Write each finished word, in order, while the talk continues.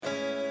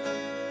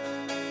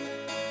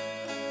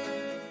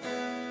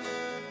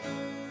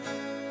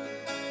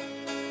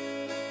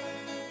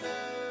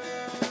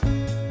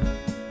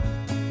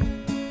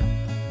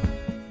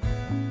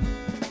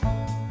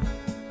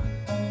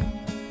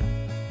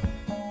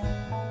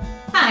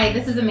Hi,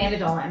 this is Amanda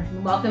Dolan,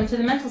 and welcome to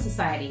the Mental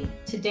Society.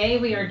 Today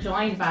we are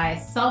joined by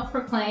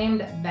self-proclaimed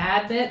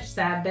bad bitch,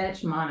 sad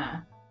bitch,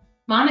 Mana.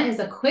 Mana is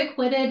a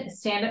quick-witted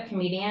stand-up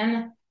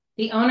comedian,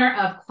 the owner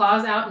of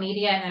Claws Out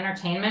Media and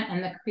Entertainment,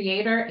 and the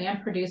creator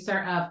and producer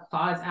of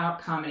Claws Out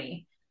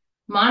Comedy.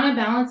 Mana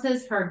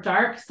balances her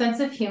dark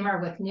sense of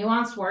humor with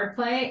nuanced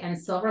wordplay and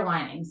silver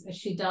linings as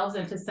she delves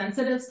into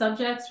sensitive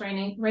subjects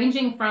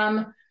ranging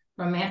from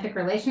romantic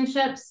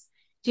relationships,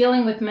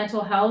 dealing with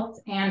mental health,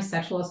 and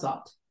sexual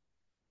assault.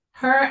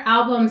 Her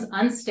albums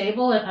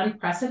Unstable and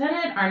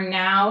Unprecedented are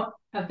now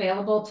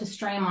available to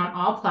stream on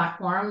all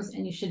platforms,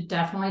 and you should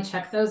definitely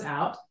check those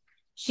out.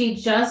 She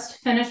just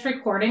finished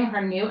recording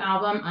her new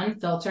album,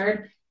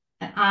 Unfiltered,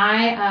 and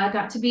I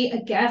got to be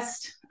a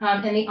guest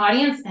in the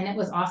audience, and it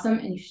was awesome,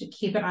 and you should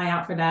keep an eye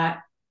out for that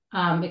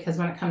because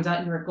when it comes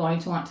out, you are going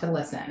to want to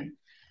listen.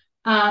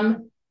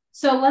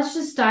 So let's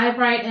just dive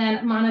right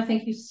in. Mana,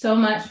 thank you so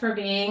much for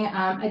being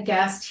a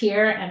guest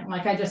here. And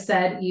like I just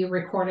said, you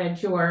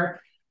recorded your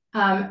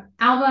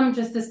album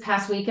just this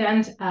past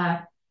weekend.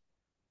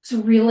 It's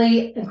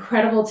really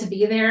incredible to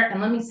be there.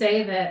 And let me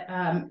say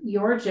that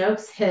your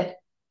jokes hit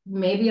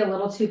maybe a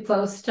little too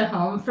close to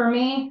home for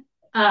me.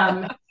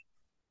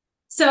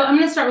 So I'm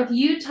going to start with,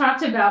 you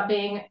talked about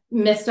being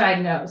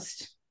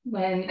misdiagnosed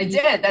when I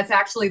did. That's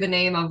actually the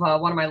name of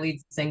one of my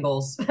lead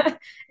singles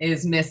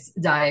is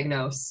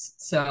Misdiagnose.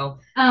 So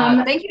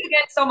thank you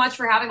again so much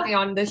for having me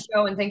on this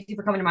show. And thank you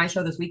for coming to my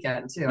show this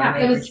weekend too.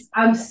 Yeah,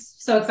 I'm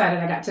so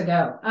excited I got to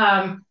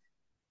go.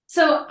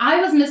 So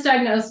I was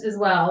misdiagnosed as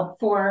well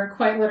for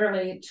quite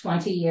literally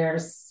 20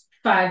 years.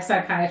 5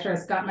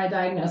 psychiatrists got my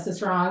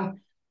diagnosis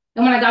wrong.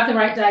 And when I got the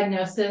right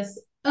diagnosis,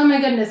 oh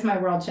my goodness, my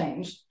world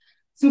changed.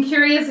 So I'm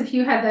curious if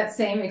you had that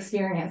same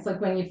experience,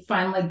 like when you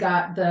finally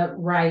got the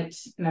right,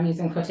 and I'm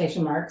using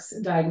quotation marks,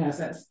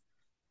 diagnosis.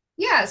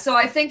 Yeah, so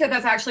I think that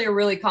that's actually a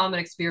really common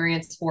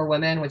experience for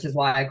women, which is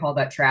why I call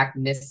that track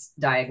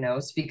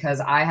misdiagnosed, because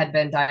I had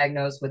been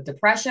diagnosed with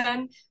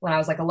depression when I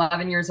was like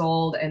 11 years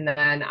old. And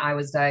then I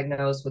was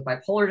diagnosed with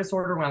bipolar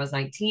disorder when I was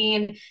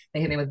 19.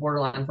 They hit me with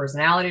borderline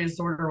personality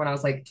disorder when I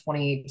was like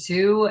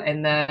 22.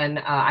 And then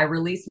I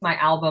released my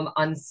album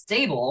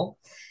Unstable.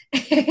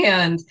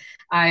 And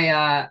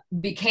I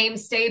became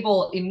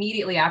stable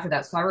immediately after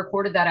that. So I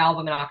recorded that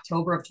album in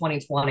October of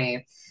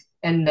 2020.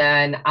 And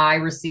then I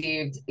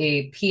received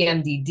a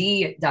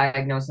PMDD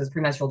diagnosis,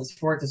 premenstrual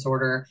dysphoric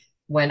disorder,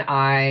 when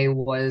it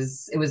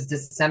was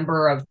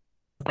December of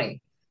 20.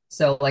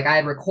 So like I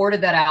had recorded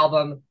that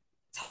album,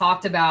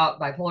 talked about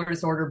bipolar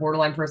disorder,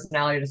 borderline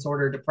personality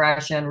disorder,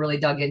 depression, really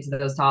dug into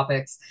those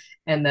topics,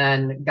 and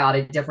then got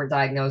a different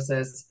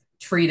diagnosis,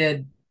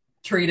 treated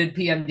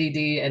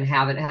PMDD, and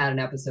haven't had an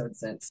episode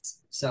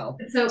since. So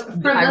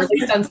I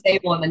released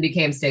Unstable and then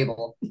became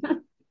stable.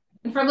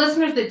 For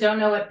listeners that don't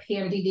know what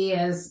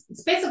PMDD is,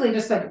 it's basically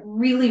just like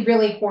really,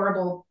 really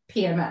horrible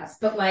PMS,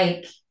 but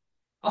like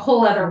a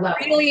whole other level.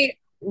 Really,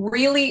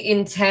 really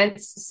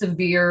intense,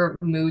 severe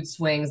mood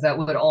swings that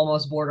would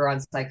almost border on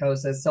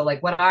psychosis. So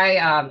like when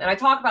and I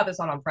talk about this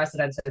on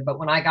Unprecedented, but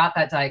when I got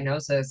that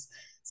diagnosis,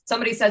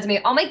 somebody said to me,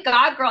 "Oh my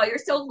God, girl, you're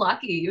so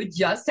lucky. You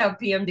just have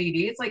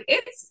PMDD." It's like,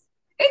 it's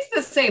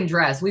the same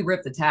dress. We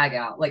ripped the tag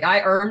out. Like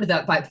I earned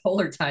that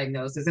bipolar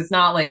diagnosis. It's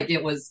not like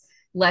it was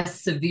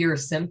less severe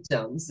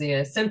symptoms.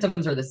 The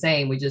symptoms are the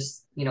same. We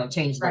just,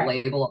 changed the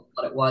label of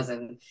what it was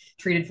and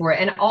treated for it.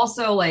 And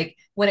also like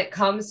when it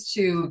comes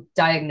to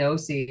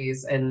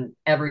diagnoses and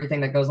everything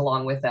that goes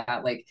along with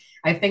that, like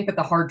I think that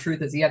the hard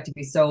truth is you have to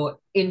be so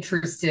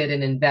interested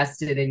and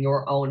invested in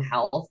your own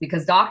health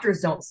because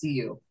doctors don't see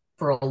you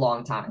for a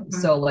long time.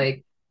 Mm-hmm. So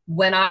like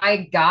when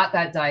I got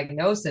that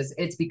diagnosis,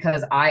 it's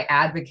because I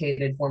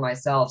advocated for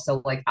myself.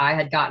 So like I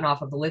had gotten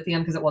off of the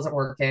lithium because it wasn't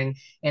working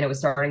and it was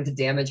starting to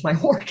damage my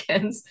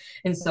organs.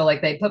 And so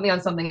like they put me on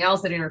something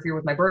else that interfered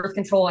with my birth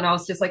control. And I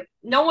was just like,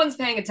 no one's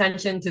paying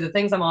attention to the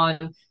things I'm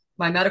on.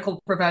 My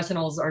medical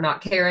professionals are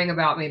not caring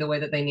about me the way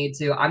that they need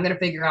to. I'm going to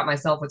figure out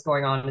myself what's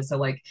going on. And so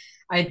like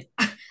I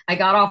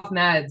got off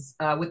meds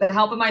with the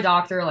help of my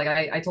doctor. Like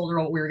I told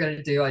her what we were going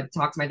to do. I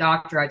talked to my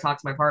doctor. I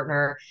talked to my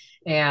partner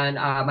and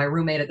my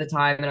roommate at the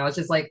time. And I was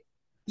just like,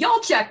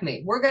 y'all check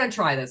me. We're going to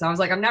try this. I was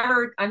like, I'm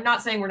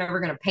not saying we're never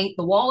going to paint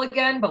the wall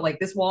again, but like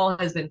this wall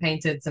has been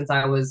painted since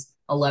I was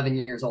 11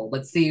 years old.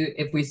 Let's see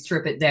if we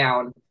strip it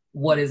down,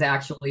 what is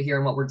actually here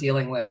and what we're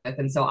dealing with.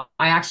 And so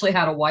I actually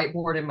had a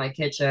whiteboard in my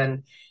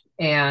kitchen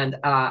and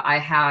I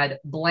had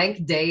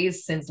blank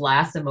days since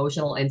last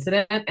emotional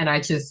incident. And I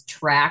just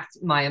tracked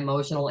my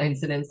emotional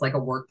incidents like a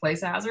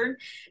workplace hazard.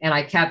 And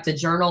I kept a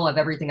journal of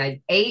everything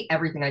I ate,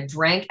 everything I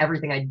drank,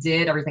 everything I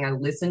did, everything I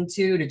listened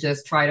to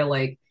just try to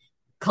like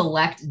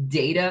collect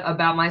data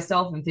about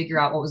myself and figure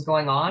out what was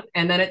going on.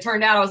 And then it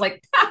turned out I was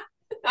like,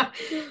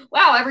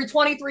 wow, every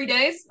 23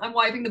 days I'm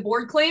wiping the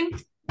board clean.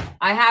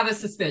 I have a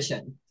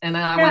suspicion. And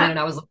then I went in and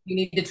I was like, you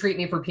need to treat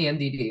me for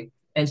PMDD.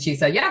 And she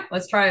said, yeah,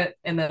 let's try it.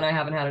 And then I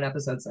haven't had an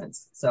episode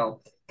since. So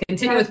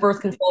continue with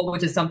birth control,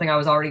 which is something I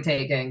was already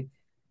taking.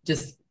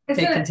 Just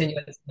take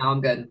continuous. Now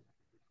I'm good.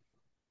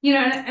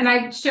 And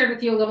I shared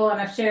with you a little, and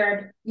I've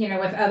shared,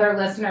 with other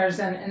listeners,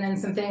 and then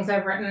some things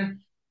I've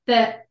written,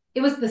 that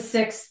it was the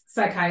sixth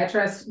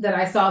psychiatrist that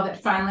I saw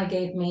that finally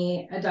gave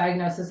me a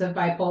diagnosis of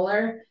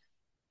bipolar.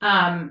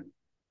 Um,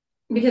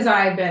 because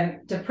I've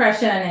been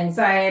depression,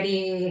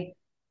 anxiety,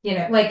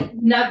 but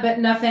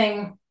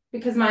nothing,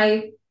 because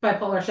my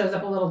bipolar shows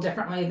up a little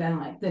differently than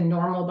like the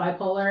normal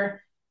bipolar.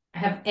 I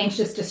have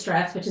anxious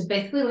distress, which is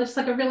basically just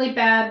like a really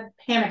bad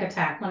panic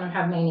attack when I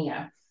have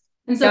mania.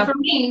 And so Yeah. for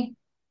me,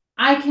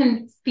 I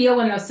can feel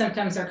when those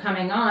symptoms are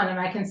coming on, and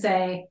I can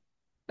say,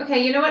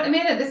 okay, you know what,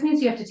 Amanda, this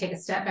means you have to take a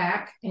step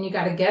back, and you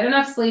got to get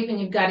enough sleep, and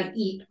you've got to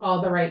eat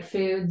all the right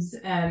foods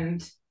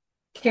and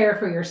care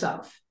for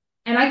yourself.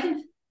 And I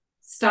can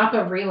stop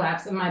a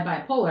relapse in my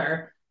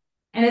bipolar.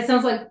 And it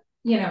sounds like,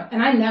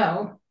 and I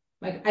know,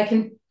 like I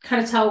can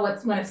kind of tell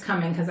when it's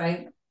coming, because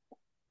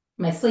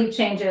my sleep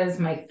changes,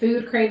 my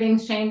food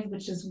cravings change,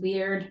 which is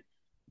weird.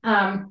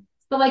 But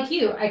like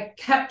you, I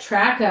kept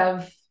track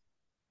of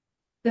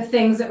the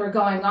things that were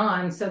going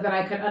on so that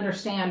I could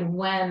understand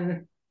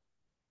when,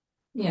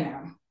 you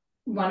know,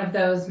 one of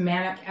those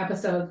manic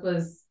episodes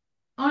was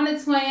on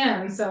its way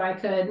in, so I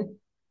could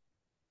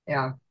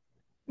Yeah.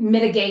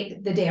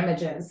 mitigate the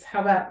damages. How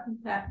about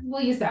that?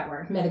 We'll use that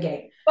word,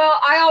 mitigate. Well,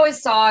 I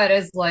always saw it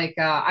as like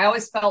I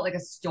always felt like a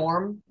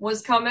storm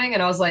was coming,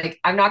 and I was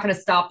like, I'm not going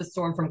to stop the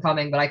storm from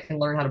coming, but I can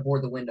learn how to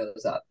board the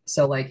windows up.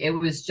 So like it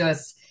was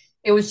just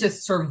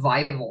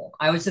survival.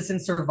 I was just in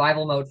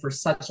survival mode for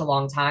such a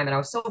long time, and I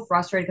was so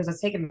frustrated because I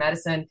was taking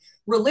medicine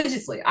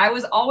religiously. I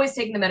was always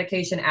taking the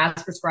medication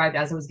as prescribed,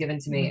 as it was given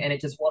to me, and it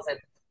just wasn't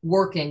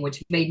working,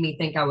 which made me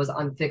think I was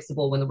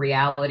unfixable when the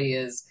reality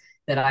is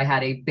that I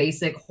had a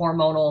basic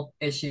hormonal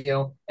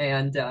issue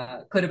and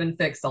could have been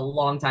fixed a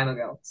long time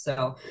ago.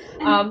 So,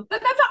 And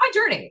but that's not my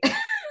journey.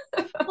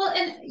 well,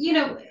 and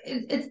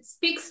it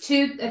speaks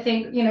to, I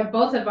think,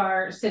 both of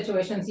our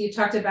situations. You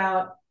talked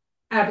about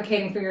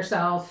advocating for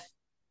yourself.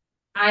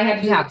 I had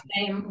to You do have the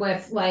to. same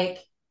with like,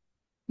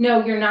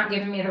 no, you're not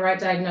giving me the right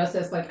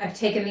diagnosis. Like I've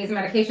taken these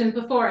medications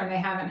before and they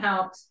haven't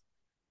helped.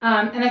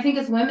 And I think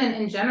as women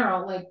in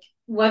general, like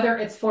whether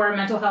it's for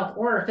mental health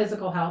or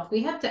physical health,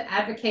 we have to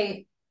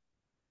advocate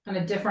on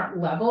a different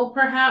level,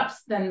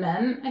 perhaps, than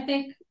men, I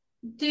think,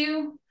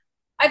 do.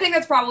 I think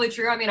that's probably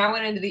true. I mean, I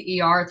went into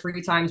the ER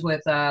 3 times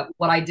with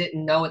what I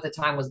didn't know at the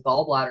time was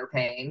gallbladder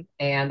pain.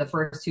 And the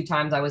first 2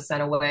 times I was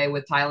sent away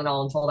with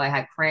Tylenol and told I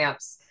had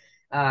cramps,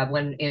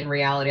 when in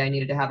reality I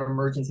needed to have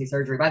emergency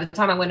surgery. By the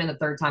time I went in the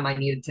third time, I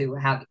needed to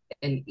have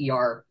an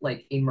ER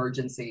like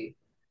emergency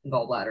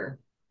gallbladder.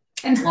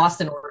 And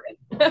Lost in Oregon.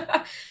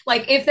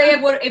 Like if they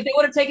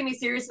would have taken me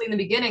seriously in the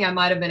beginning, I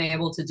might have been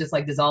able to just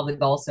like dissolve the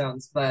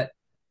gallstones, but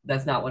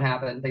that's not what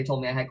happened. They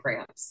told me I had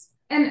cramps.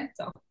 and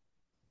So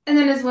and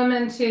then as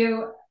women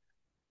too,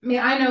 I mean,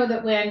 I know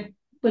that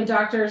when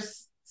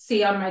doctors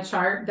see on my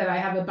chart that I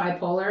have a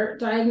bipolar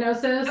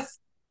diagnosis,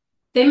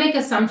 they make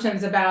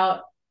assumptions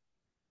about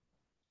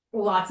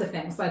lots of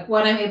things, like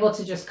what I'm able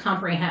to just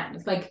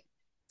comprehend. Like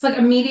it's like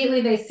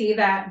immediately they see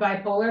that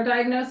bipolar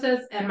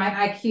diagnosis and my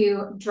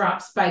IQ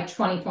drops by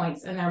 20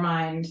 points in their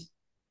mind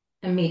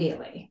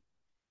immediately.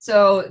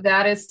 So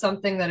that is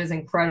something that is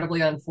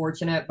incredibly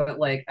unfortunate, but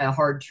like a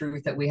hard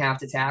truth that we have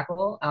to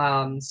tackle.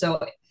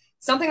 So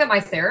something that my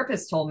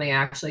therapist told me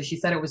actually, she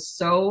said it was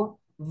so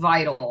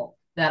vital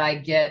that I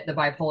get the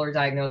bipolar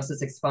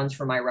diagnosis expunged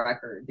from my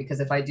record because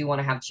if I do want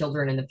to have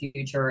children in the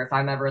future, if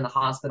I'm ever in the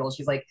hospital,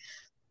 she's like,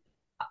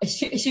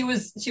 she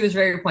was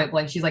very point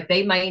blank. She's like,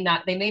 they may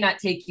not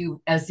take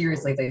you as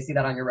seriously if they see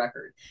that on your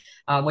record,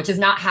 which is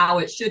not how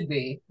it should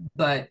be.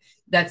 But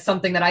that's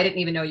something that I didn't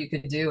even know you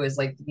could do is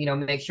like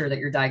make sure that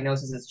your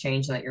diagnosis has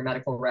changed and that your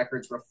medical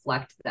records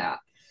reflect that.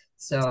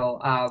 So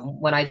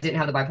when I didn't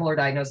have the bipolar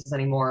diagnosis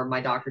anymore, my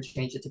doctor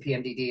changed it to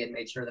PMDD and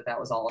made sure that that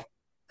was all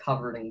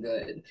covered and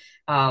good.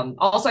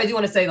 Also, I do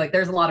want to say like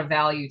there's a lot of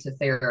value to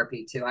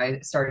therapy too. I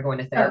started going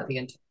to Oh, therapy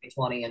in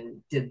 2020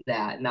 and did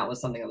that, and that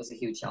was something that was a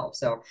huge help.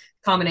 So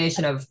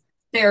combination of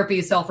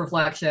therapy,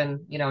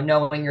 self-reflection,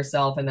 knowing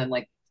yourself, and then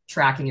like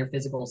tracking your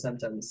physical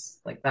symptoms,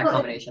 like that well,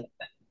 combination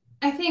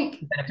I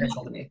think is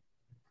beneficial to me.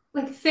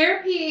 like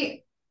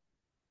therapy,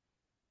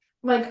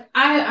 like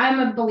I'm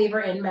a believer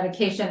in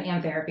medication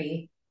and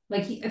therapy.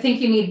 Like I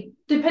think you need,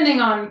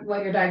 depending on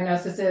what your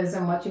diagnosis is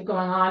and what you're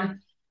going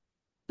on,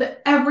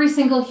 but every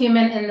single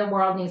human in the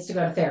world needs to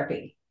go to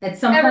therapy at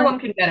some point. Everyone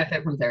can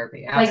benefit from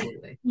therapy, Like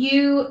absolutely.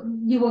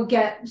 you will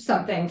get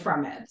something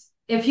from it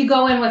if you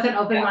go in with an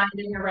open Yeah. mind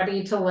and you're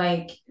ready to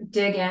like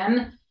dig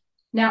in.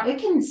 Now it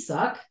can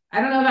suck. I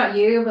don't know about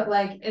you, but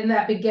like in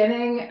that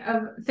beginning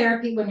of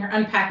therapy when you're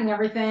unpacking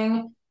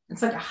everything,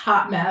 it's like a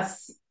hot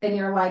mess and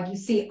you're like you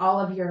see all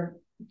of your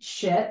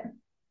shit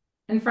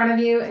in front of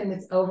you and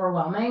it's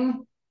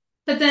overwhelming.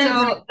 But then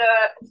like, So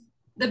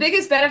the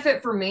biggest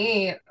benefit for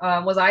me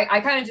was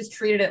I kind of just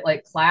treated it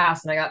like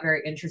class and I got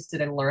very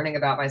interested in learning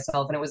about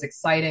myself. And it was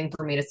exciting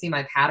for me to see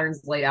my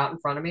patterns laid out in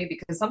front of me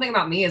because something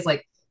about me is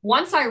like,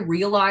 once I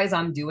realize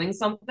I'm doing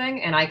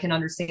something and I can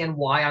understand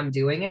why I'm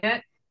doing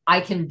it, I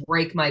can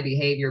break my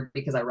behavior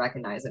because I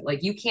recognize it.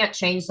 Like you can't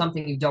change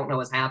something you don't know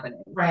is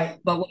happening. Right.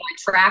 But when I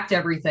tracked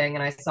everything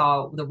and I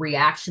saw the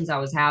reactions I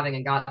was having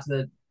and got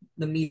to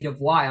the meat of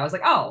why, I was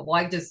like, oh, well,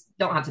 I just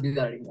don't have to do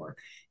that anymore.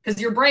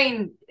 Because your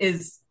brain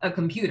is a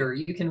computer.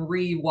 You can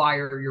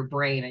rewire your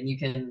brain and you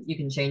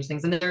can change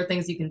things. And there are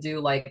things you can do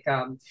like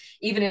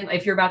even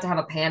if you're about to have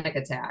a panic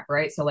attack,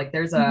 right? So like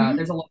there's a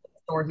local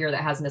store here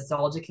that has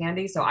nostalgia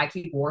candy. So I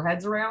keep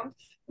warheads around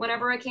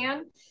whenever I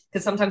can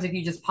because sometimes if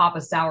you just pop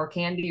a sour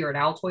candy or an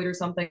Altoid or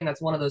something,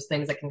 that's one of those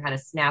things that can kind of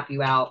snap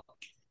you out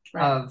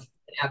Right. of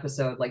an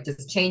episode, like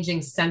just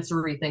changing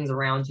sensory things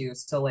around you.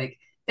 So like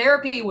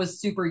therapy was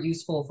super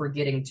useful for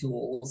getting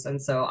tools.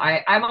 And so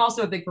I'm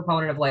also a big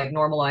proponent of like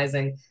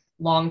normalizing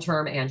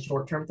long-term and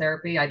short-term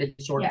therapy. I did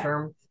Yeah.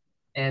 short-term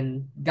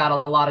and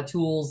got a lot of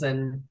tools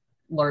and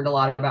learned a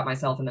lot about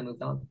myself and then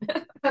moved on.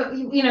 So,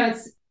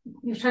 it's,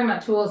 you're talking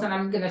about tools, and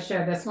I'm going to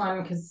share this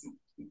one because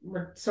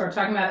we're sort of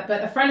talking about it.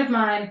 But a friend of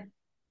mine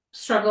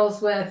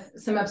struggles with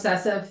some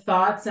obsessive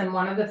thoughts. And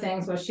one of the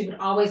things was she would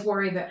always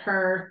worry that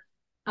her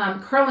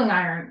curling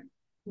iron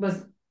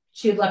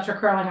she had left her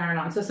curling iron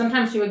on. So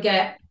sometimes she would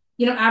get,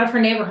 out of her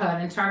neighborhood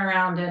and turn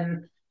around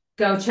and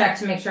go check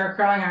to make sure her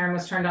curling iron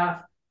was turned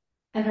off.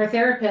 And her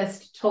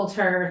therapist told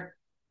her,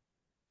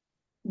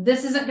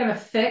 this isn't going to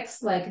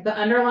fix like the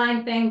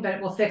underlying thing, but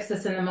it will fix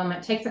this in the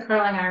moment. Take the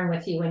curling iron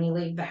with you when you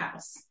leave the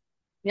house.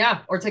 Yeah.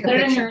 Or take a Put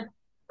it in picture,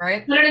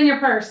 right? put it in your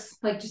purse.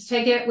 Like just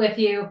take it with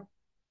you,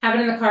 have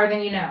it in the car,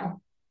 then you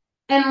know.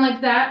 And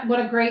like that, what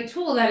a great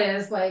tool that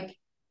is. Like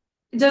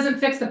it doesn't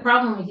fix the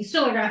problem. You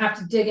still are going to have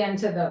to dig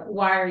into the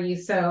why are you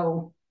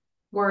so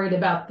worried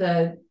about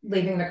the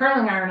leaving the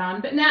curling iron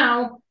on. But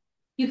now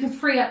you can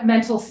free up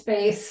mental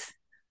space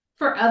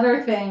for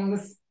other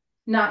things,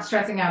 not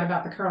stressing out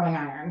about the curling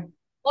iron.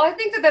 Well, I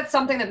think that that's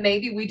something that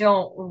maybe we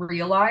don't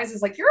realize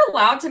is like you're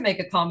allowed to make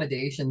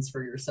accommodations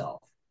for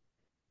yourself.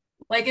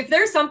 Like if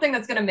there's something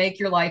that's going to make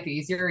your life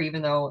easier,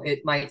 even though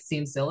it might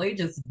seem silly,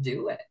 just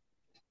do it.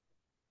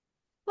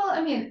 Well,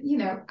 I mean,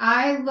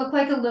 I look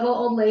like a little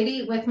old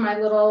lady with my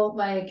little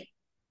like,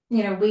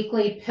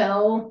 weekly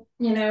pill,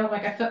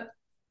 like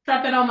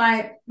drop in all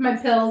my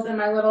pills in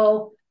my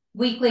little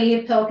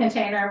weekly pill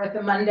container with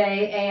the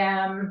Monday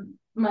AM,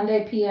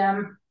 Monday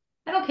PM.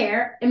 I don't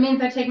care. It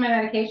means I take my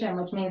medication,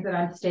 which means that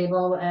I'm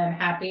stable and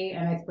happy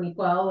and I sleep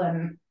well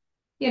and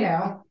you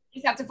know,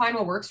 You just have to find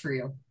what works for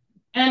you.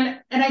 and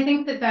I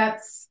think that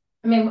that's,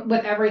 I mean,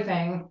 with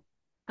everything,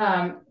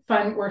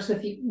 fun works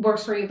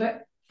for you,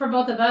 but for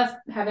both of us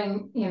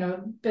having,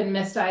 been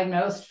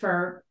misdiagnosed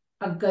for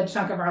a good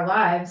chunk of our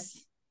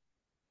lives,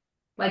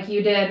 like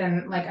you did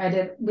and like I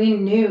did, we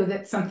knew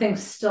that something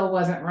still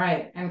wasn't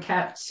right and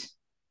kept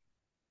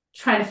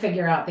trying to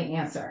figure out the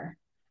answer.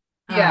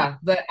 Um, Yeah,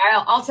 but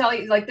I'll tell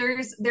you, like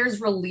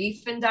there's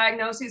relief in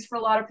diagnoses for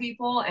a lot of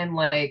people, and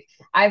like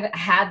I've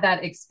had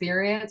that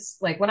experience.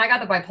 Like when I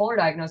got the bipolar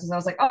diagnosis, I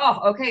was like,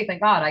 oh, okay,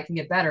 thank God, I can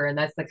get better, and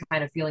that's the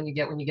kind of feeling you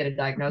get when you get a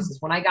diagnosis.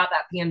 When I got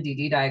that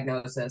PMDD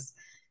diagnosis,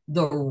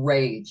 the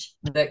rage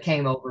that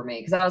came over me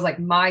because I was like,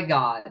 my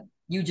God,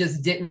 you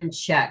just didn't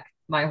check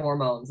my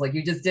hormones, like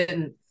you just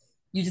didn't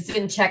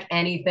check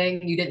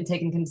anything. You didn't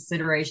take in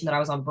consideration that I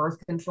was on birth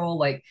control.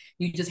 Like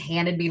you just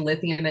handed me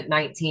lithium at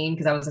 19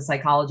 because I was a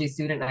psychology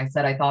student and I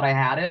said I thought I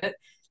had it.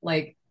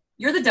 Like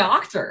you're the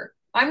doctor.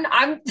 I'm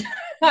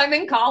I'm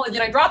in college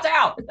and I dropped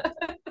out.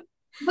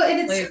 but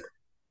it's Like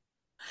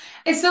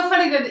it's so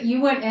funny that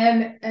you went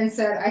in and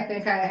said, I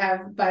think I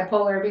have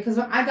bipolar, because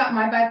when I got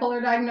my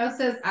bipolar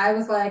diagnosis, I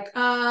was like,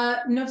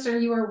 no, sir,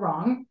 you are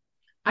wrong.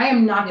 I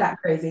am not yeah, that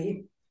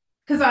crazy.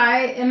 Because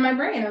in my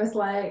brain, I was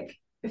like,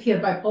 if you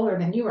have bipolar,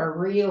 then you are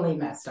really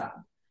messed up.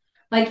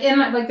 Like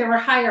like there were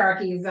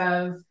hierarchies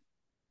of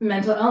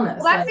mental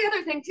illness. well, that's Like, the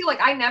other thing too. Like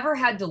I never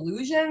had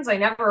delusions. I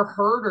never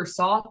heard or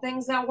saw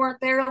things that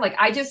weren't there. Like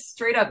I just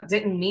straight up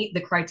didn't meet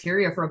the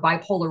criteria for a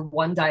bipolar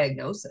 1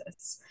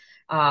 diagnosis.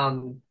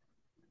 Um,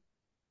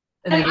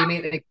 and and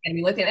they gave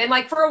me lithium. And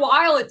like for a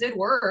while it did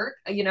work.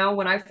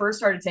 When I first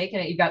started taking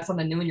it, you got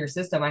something new in your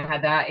system. I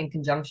had that in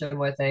conjunction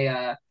with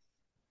an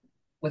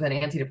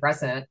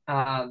antidepressant.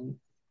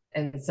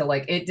 And so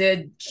like it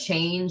did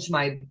change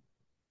my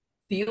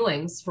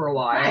feelings for a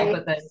while, right.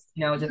 but then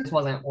it just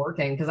wasn't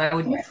working because I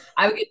would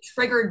get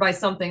triggered by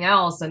something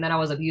else, and then I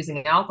was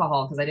abusing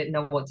alcohol because I didn't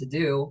know what to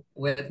do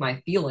with my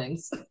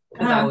feelings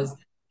because I Uh, was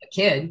a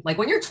kid. Like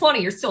when you're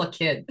 20, you're still a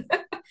kid.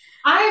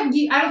 I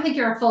don't think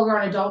you're a full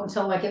grown adult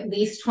until like at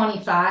least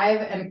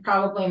 25, and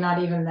probably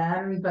not even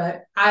then.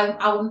 But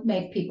I'll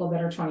make people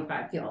that are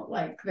 25 feel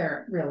like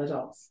they're real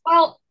adults.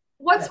 Well,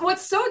 what's But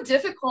what's so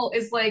difficult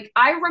is like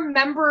I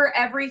remember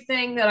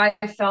everything that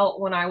I felt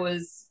when I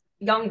was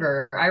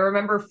younger. I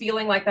remember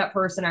feeling like that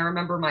person. I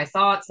remember my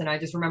thoughts and I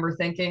just remember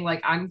thinking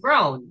like I'm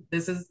grown.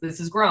 This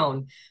is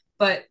grown.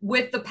 But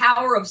with the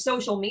power of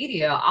social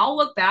media, I'll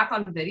look back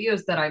on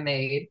videos that I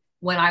made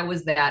when I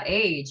was that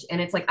age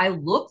and it's like I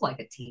look like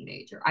a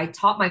teenager. I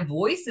taught my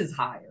voice is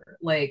higher.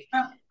 Like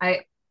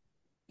I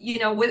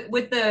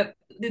with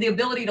the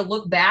ability to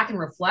look back and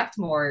reflect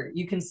more,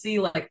 you can see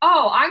like,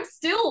 oh, I'm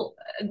still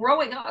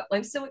growing up.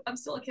 I'm still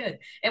a kid.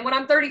 And when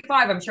I'm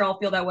 35, I'm sure I'll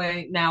feel that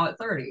way now at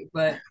 30.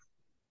 But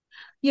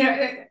You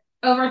know,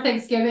 over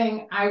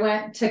Thanksgiving, I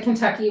went to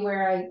Kentucky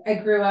where I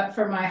grew up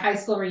for my high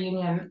school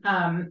reunion.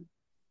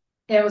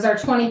 It was our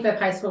 25th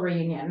high school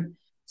reunion.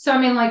 So I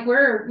mean, like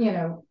we're, you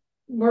know,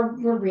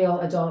 we're real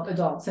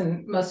adults,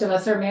 and most of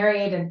us are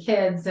married and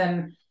kids.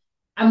 And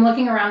I'm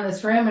looking around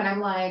this room and I'm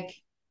like,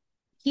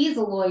 he's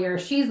a lawyer,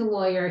 she's a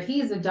lawyer,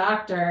 he's a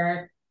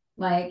doctor,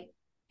 like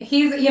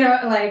he's, you know,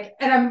 like,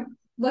 and I'm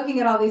looking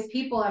at all these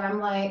people and I'm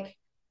like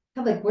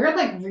we're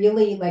like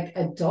really like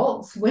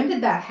adults. When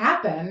did that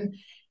happen?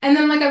 And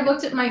then like I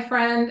looked at my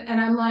friend and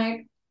I'm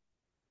like,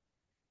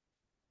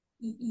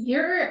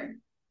 you're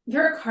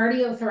you're a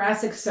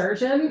cardiothoracic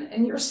surgeon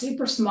and you're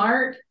super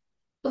smart.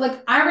 But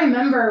like I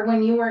remember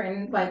when you were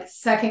in like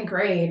second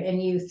grade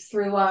and you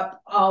threw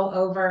up all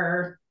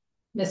over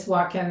Miss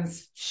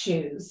Watkins'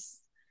 shoes.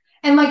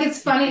 And like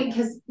it's funny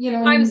because you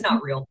know when time's you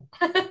not real.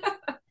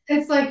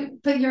 it's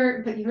like but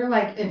you're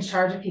like in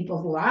charge of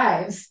people's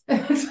lives.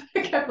 It's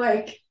like I'm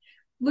like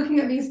looking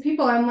at these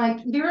people, I'm like,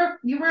 you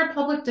were a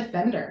public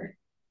defender.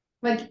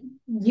 Like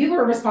you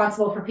were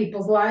responsible for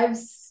people's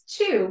lives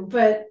too.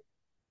 But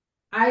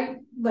I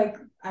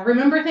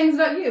remember things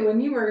about you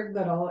when you were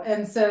little.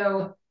 And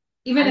so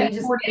even I mean, at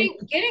just 40,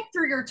 getting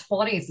through your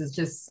 20s is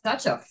just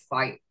such a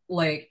fight.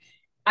 Like,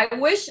 I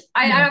wish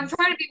I'm yes.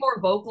 trying to be more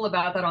vocal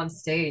about that on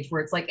stage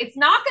where it's like, it's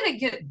not going to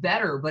get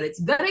better, but it's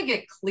going to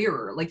get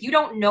clearer. Like, you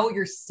don't know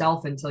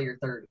yourself until you're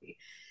 30.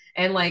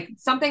 And like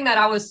something that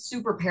I was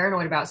super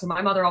paranoid about. So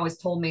my mother always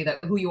told me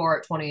that who you are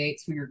at 28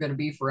 is who you're going to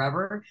be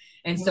forever.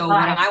 And so when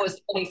Right. I was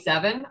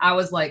 27, I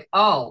was like,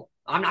 oh,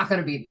 I'm not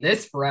going to be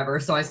this forever.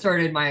 So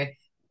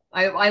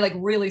I like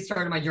really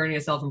started my journey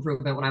of self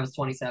improvement when I was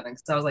 27.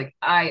 So I was like,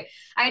 I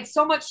had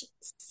so much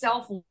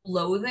self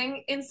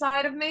loathing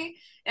inside of me,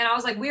 and I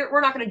was like,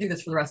 we're not going to do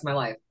this for the rest of my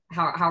life.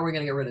 How are we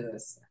going to get rid of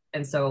this?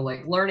 And so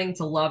like learning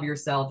to love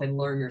yourself and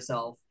learn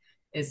yourself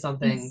is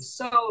something It's,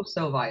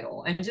 so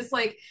vital. And just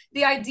like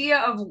the idea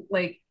of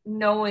like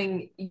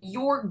knowing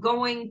you're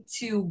going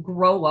to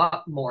grow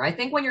up more. I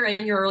think when you're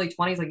in your early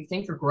 20s, like you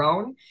think you're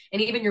grown,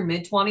 and even your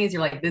mid 20s,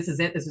 you're like, this is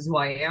it, this is who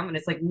I am. And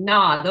it's like,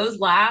 nah, those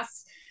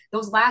last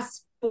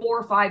 4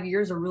 or 5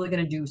 years are really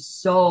going to do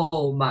so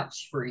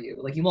much for you.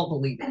 Like you won't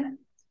believe it. and,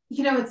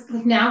 you know, it's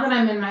like now that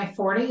I'm in my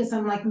 40s,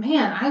 I'm like,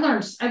 man,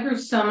 I grew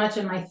so much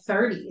in my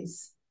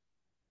 30s.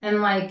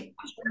 And like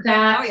Oh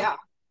that, yeah,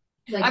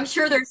 I'm like,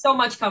 sure there's so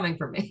much coming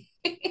for me.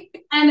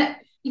 and,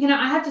 you know,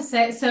 I have to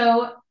say,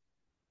 so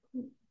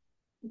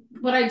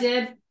what I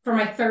did for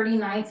my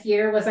 39th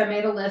year was I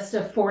made a list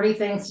of 40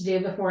 things to do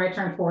before I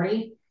turned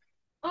 40.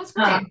 Oh, that's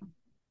Um, great.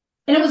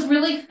 and it was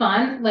really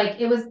fun. Like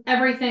it was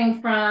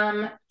everything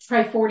from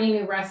try 40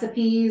 new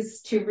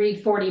recipes to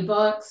read 40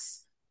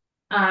 books.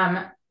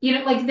 You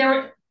know, like there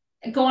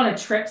were go on a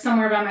trip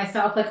somewhere by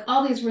myself, like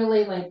all these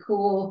really like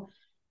cool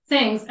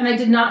things. And I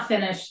did not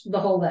finish the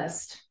whole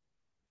list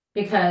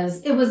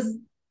because it was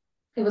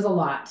a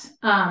lot.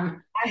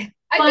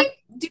 I But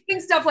think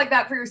doing stuff like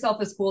that for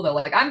yourself is cool though.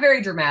 Like I'm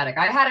very dramatic.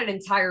 I had an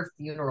entire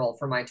funeral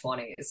for my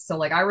 20s. So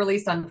like I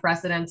released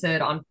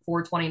Unprecedented on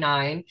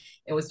 4/29.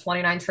 It was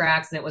 29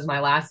 tracks and it was my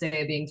last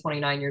day of being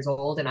 29 years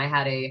old. And I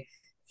had a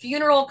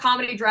funeral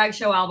comedy drag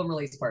show album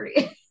release party.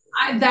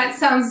 that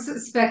sounds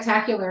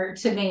spectacular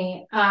to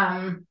me.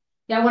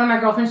 Yeah, one of my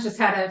girlfriends just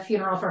had a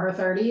funeral for her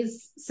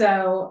 30s.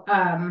 So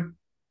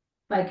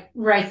like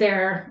right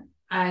there,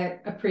 I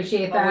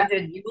appreciate Oh, we that.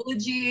 did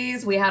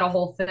eulogies. We had a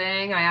whole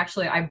thing. I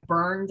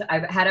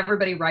had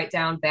everybody write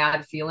down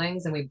bad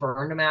feelings and we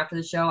burned them after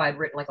the show. I'd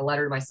written like a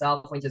letter to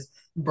myself. We just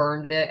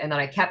burned it. And then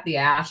I kept the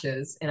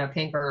ashes in a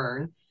pink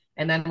urn.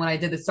 And then when I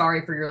did the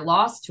Sorry for Your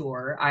Loss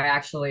tour, I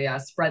actually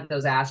spread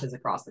those ashes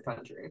across the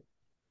country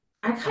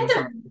I on kind the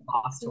Sorry of for Your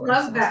Loss tour.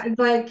 love So that.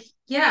 Like,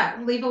 yeah,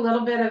 leave a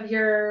little bit of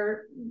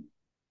your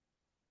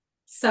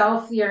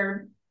self,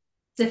 your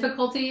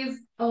difficulties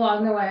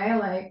along the way.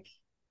 Like,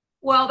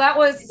 well, that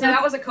was so that's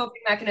that was a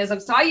coping mechanism.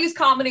 So I use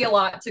comedy a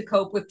lot to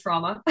cope with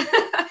trauma.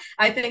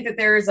 I think that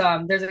there's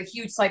a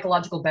huge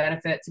psychological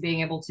benefit to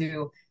being able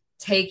to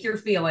take your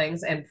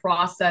feelings and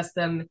process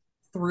them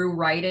through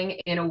writing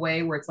in a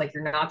way where it's like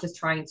you're not just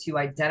trying to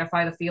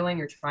identify the feeling,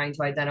 you're trying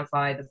to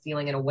identify the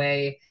feeling in a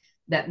way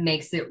that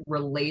makes it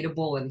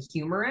relatable and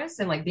humorous,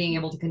 and like being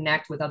able to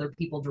connect with other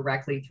people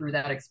directly through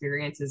that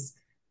experience is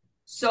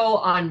so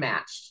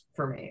unmatched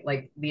for me.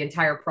 Like the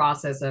entire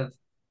process of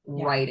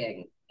yeah.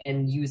 writing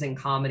and using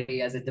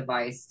comedy as a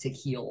device to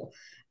heal.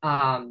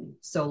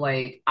 So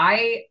like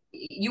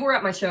you were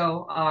at my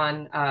show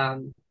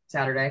on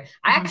Saturday.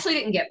 I Mhm. actually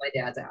didn't get my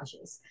dad's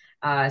ashes.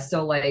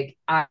 So like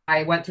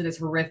I went through this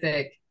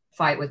horrific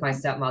fight with my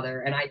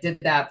stepmother, and I did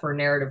that for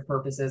narrative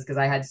purposes because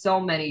I had so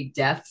many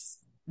deaths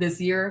this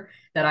year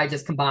that I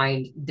just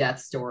combined death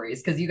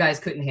stories because you guys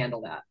couldn't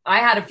handle that. I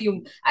had a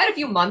few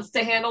months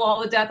to handle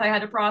all the death I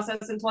had to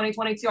process in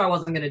 2022. I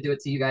wasn't going to do it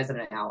to you guys in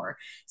an hour.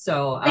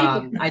 So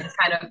Thank you.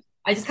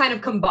 I just kind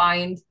of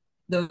combined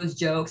those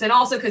jokes. And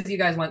also because you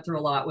guys went through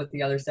a lot with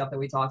the other stuff that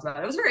we talked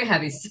about. It was very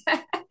heavy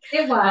set.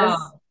 It Um,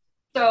 was.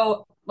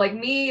 so like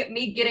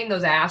me getting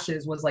those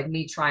ashes was like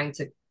me trying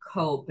to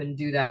cope and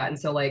do that. And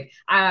so like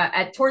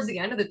at towards the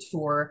end of the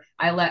tour,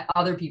 I let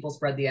other people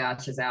spread the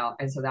ashes out.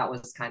 And so that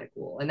was kind of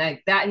cool. And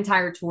that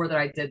entire tour that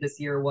I did this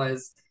year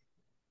was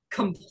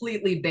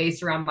completely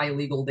based around my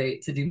legal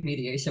date to do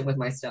mediation with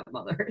my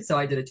stepmother. So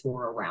I did a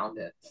tour around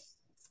it.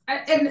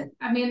 And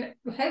I mean,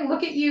 hey,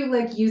 look at you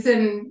like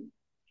using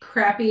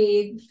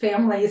crappy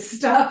family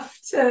stuff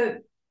to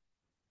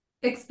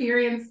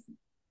experience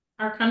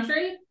our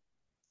country.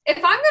 If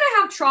I'm going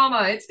to have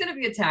trauma, it's going to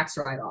be a tax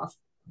write-off.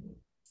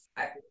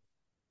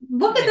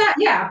 Look at that.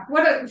 Yeah.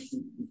 What a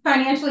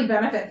financially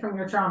benefit from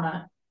your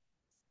trauma.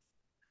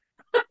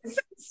 So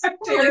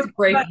It's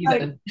break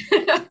even.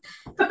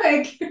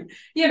 Like,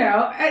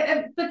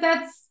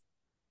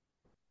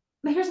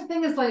 but here's the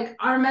thing is like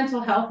our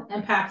mental health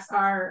impacts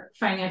our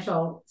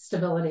financial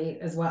stability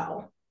as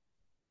well.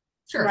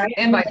 Sure. Right.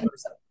 And vice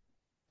versa.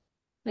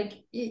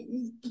 Like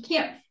you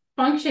can't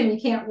function,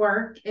 you can't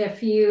work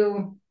if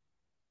you're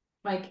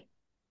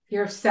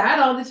sad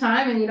all the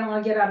time and you don't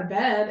want to get out of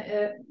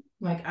bed.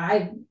 Like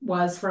I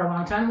was for a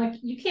long time, like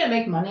you can't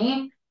make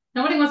money.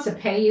 Nobody wants to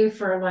pay you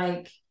for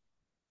like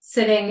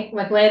sitting,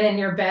 like laying in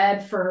your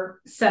bed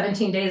for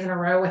 17 days in a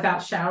row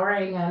without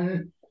showering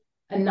and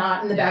a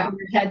knot in the back of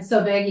your head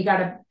so big you got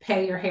to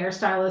pay your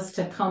hairstylist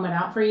to comb it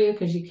out for you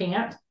because you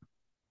can't.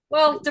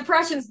 Well,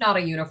 depression's not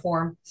a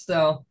uniform,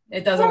 so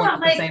it doesn't look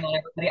the same on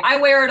everybody. I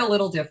wear it a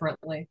little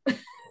differently.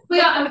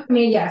 I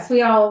mean, yes,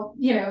 we all,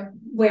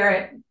 wear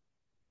it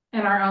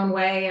in our own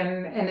way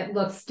and it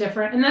looks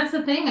different. And that's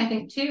the thing I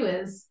think too,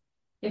 is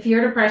if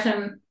your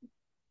depression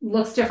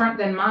looks different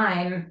than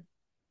mine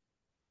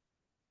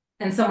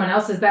and someone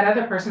else's, that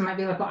other person might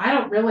be like, well, I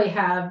don't really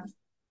have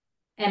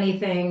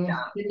anything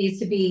that needs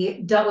to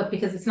be dealt with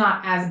because it's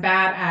not as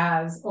bad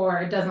as, or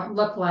it doesn't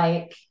look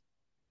like.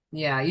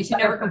 Yeah, you should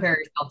never compare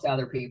yourself to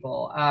other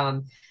people.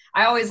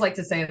 I always like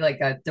to say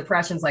like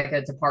depression's like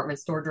a department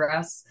store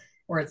dress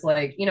where it's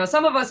like,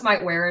 some of us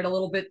might wear it a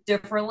little bit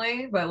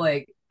differently, but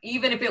like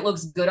even if it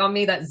looks good on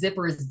me, that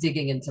zipper is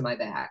digging into my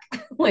back.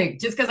 Like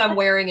just because I'm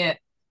wearing it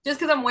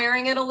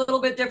a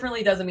little bit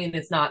differently doesn't mean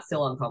it's not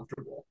still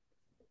uncomfortable.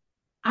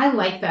 I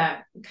like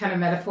that kind of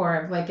metaphor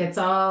of like it's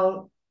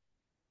all,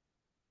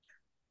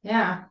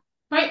 yeah.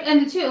 Right.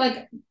 And too,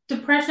 like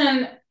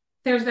depression,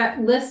 there's that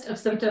list of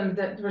symptoms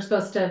that we're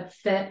supposed to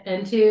fit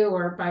into,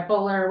 or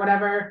bipolar or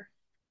whatever.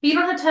 But you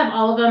don't have to have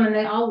all of them and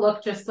they all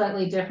look just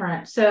slightly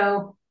different.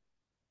 So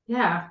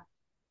yeah,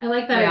 I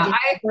like that idea.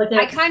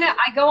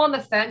 I go on the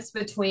fence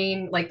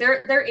between like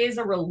there is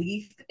a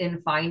relief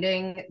in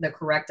finding the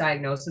correct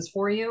diagnosis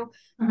for you,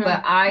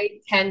 but I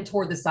tend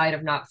toward the side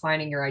of not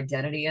finding your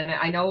identity. And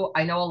I know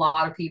a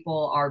lot of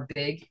people are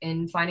big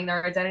in finding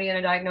their identity in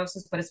a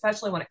diagnosis, but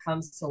especially when it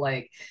comes to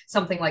like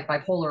something like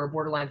bipolar or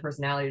borderline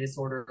personality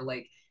disorder,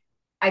 like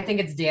I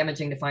think it's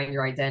damaging to find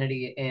your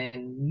identity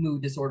in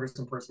mood disorders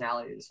and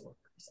personality disorders.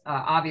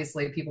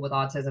 Obviously, people with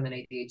autism and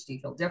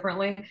ADHD feel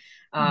differently,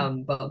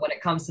 but when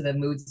it comes to the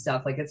mood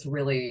stuff, like it's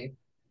really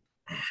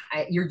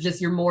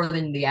you're more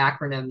than the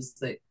acronyms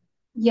that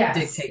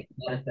dictate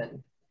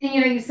medicine.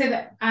 And you say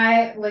that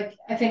I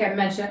think I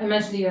mentioned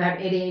to you I have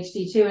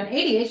ADHD too, and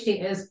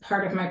ADHD is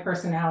part of my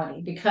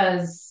personality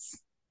because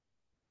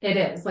it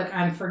is like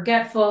I'm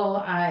forgetful.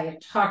 I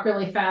talk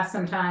really fast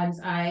sometimes.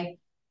 I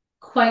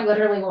quite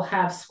literally will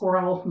have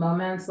squirrel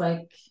moments.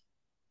 Like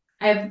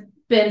I've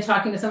been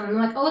talking to someone, I'm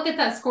like, oh, look at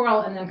that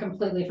squirrel, and then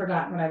completely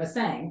forgotten what I was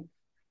saying.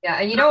 Yeah,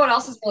 and you know what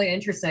else is really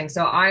interesting?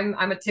 So I'm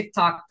a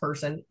TikTok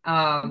person.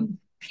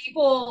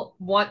 People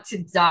want to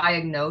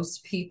diagnose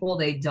people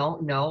they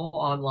don't know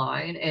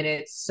online, and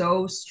it's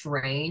so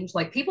strange.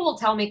 Like people will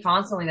tell me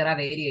constantly that I have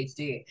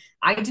ADHD.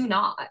 I do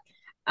not.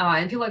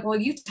 And people are like, well,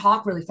 you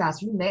talk really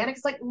fast. Are you manic?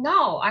 It's like,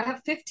 no, I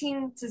have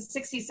 15 to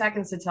 60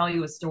 seconds to tell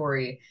you a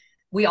story.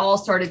 We all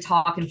started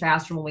talking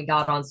faster when we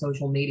got on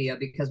social media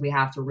because we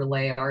have to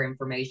relay our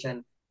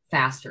information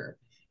faster.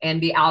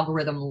 And the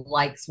algorithm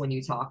likes when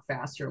you talk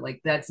faster. Like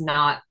that's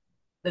not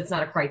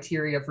a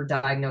criteria for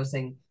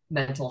diagnosing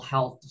mental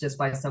health just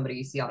by somebody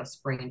you see on a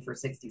screen for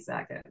 60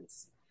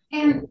 seconds.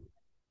 And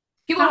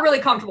people are really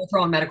comfortable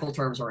throwing medical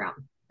terms around.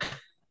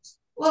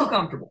 Too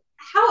comfortable.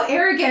 How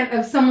arrogant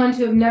of someone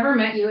to have never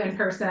met you in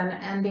person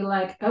and be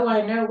like, oh,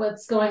 I know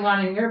what's going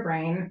on in your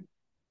brain.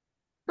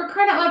 For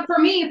credit, like for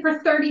me, for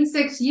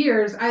 36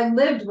 years, I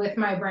lived with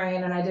my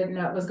brain and I didn't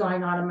know what was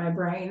going on in my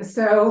brain.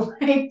 So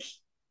like,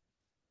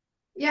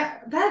 yeah,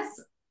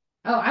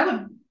 I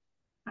would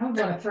want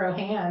to throw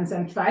hands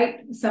and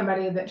fight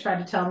somebody that tried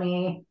to tell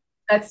me.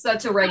 That's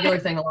such a regular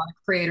thing. A lot of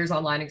creators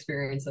online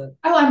experience it.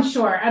 Oh, I'm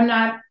sure. I'm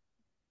not.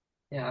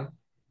 Yeah.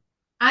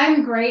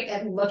 I'm great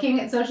at looking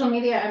at social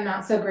media. I'm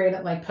not so great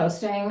at like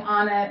posting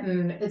on it.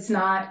 And it's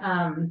not,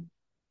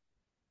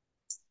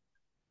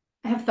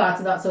 I have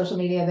thoughts about social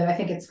media that I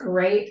think it's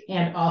great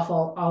and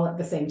awful all at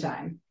the same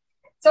time.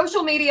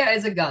 Social media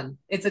is a gun.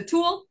 It's a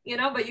tool,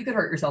 but you could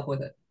hurt yourself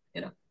with it,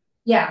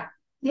 Yeah.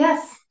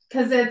 Yes.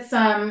 Cause it's,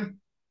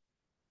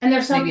 And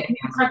there's Maybe some, a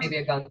hammer, maybe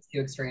a gun's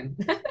too extreme.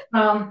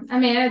 I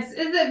mean,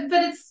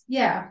 but it's,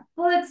 yeah,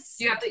 well, it's,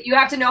 You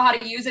have to know how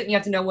to use it and you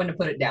have to know when to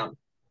put it down.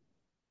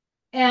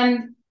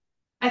 and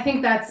I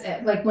think that's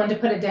it. Like when to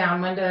put it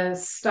down, when to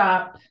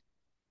stop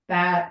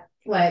that,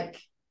 like,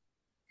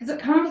 because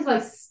it kind of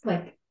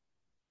like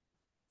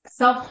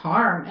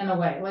self-harm in a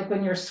way, like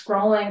when you're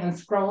scrolling and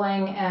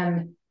scrolling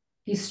and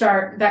you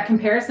start that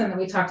comparison that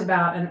we talked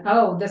about, and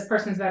oh, this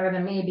person's better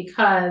than me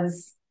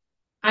because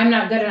I'm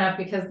not good enough,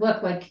 because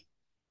look, like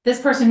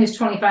this person who's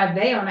 25,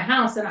 they own a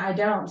house and I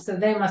don't, so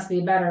they must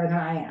be better than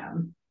I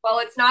am. Well,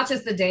 it's not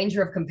just the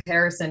danger of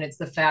comparison, it's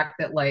the fact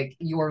that like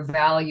your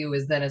value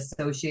is then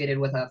associated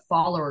with a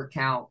follower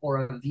count or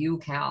a view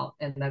count,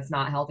 and that's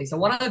not healthy. So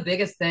one of the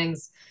biggest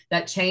things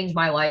that changed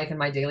my life and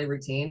my daily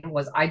routine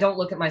was I don't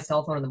look at my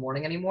cell phone in the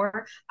morning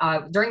anymore.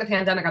 During the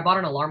pandemic, I bought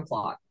an alarm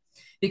clock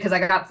because I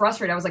got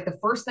frustrated. I was like, the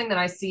first thing that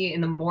I see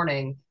in the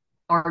morning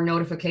are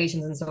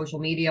notifications in social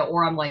media,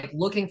 or I'm like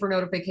looking for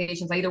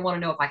notifications. I either want to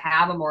know if I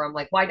have them or I'm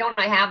like, why don't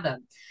I have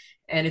them?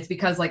 And it's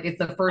because like it's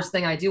the first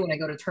thing I do when I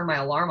go to turn my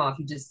alarm off.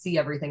 You just see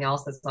everything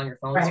else that's on your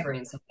phone Right.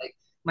 screen. So like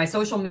my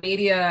social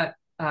media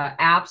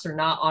apps are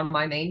not on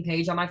my main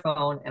page on my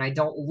phone, and I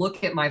don't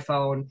look at my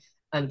phone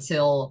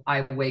until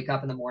I wake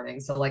up in the morning.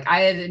 So like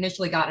I had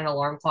initially gotten an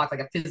alarm clock,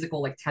 like a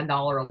physical like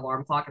 $10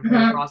 alarm clock and put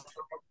it Mm-hmm. across the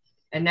room.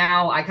 And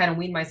now I kind of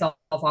wean myself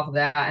off of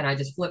that, and I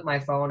just flip my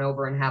phone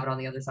over and have it on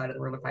the other side of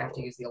the room if I have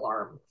to use the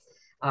alarm.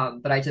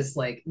 But I just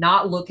like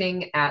not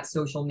looking at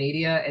social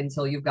media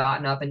until you've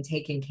gotten up and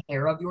taken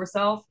care of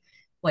yourself.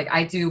 Like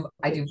I do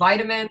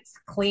vitamins,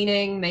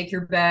 cleaning, make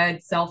your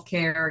bed,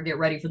 self-care, get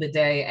ready for the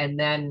day, and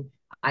then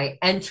I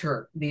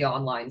enter the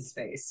online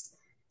space.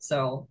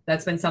 So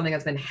that's been something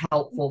that's been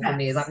helpful for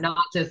me is I'm Yes.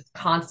 not just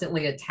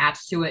constantly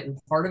attached to it and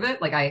part of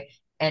it. Like I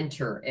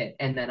enter it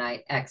and then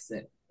I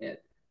exit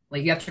it.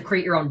 Like you have to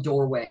create your own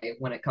doorway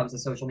when it comes to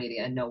social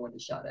media and know when to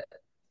shut it.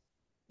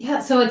 Yeah,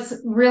 so it's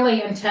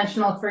really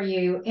intentional for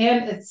you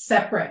and it's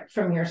separate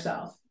from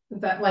yourself.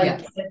 That like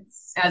Yes,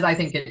 it's as I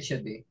think it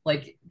should be.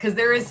 Like, because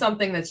there is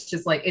something that's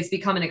just like it's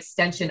become an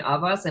extension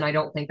of us, and I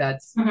don't think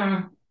that's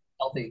mhm.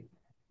 healthy.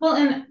 Well,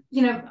 and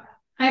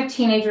I have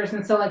teenagers,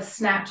 and so like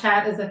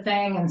Snapchat is a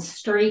thing, and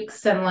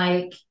streaks, and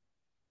like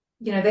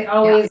they Yeah,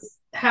 always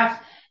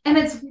have, and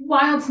it's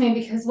wild to me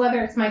because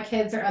whether it's my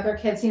kids or other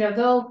kids,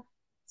 they'll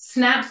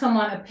snap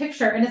someone a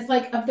picture, and it's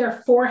like of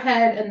their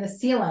forehead and the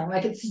ceiling,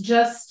 like it's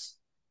just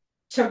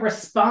to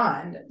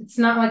respond. It's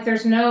not like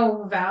there's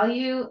no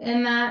value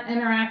in that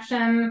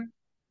interaction.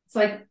 It's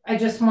like I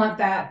just want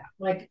that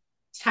like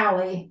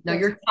tally. no,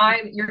 your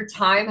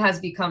time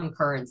has become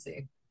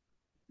currency.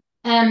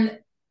 And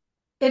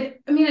I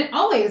mean, it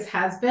always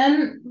has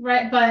been,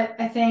 right? But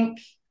I think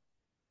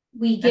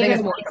we I give think it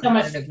it's more away so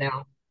much, competitive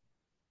now.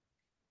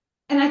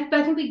 and I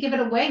think we give it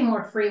away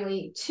more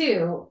freely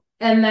too.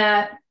 And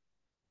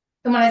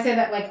when I say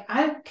that, like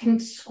I can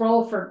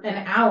scroll for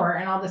an hour,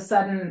 and all of a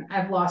sudden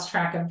I've lost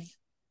track of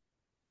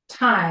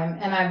time,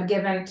 and I've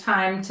given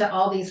time to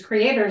all these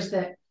creators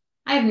that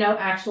I have no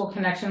actual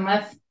connection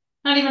with.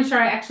 Not even sure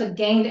I actually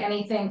gained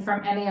anything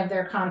from any of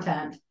their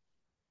content,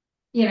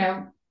 you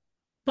know.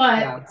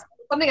 But Yeah.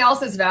 Something else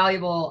that's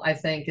valuable, I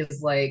think,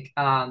 is like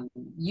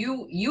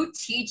you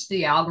teach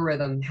the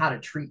algorithm how to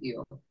treat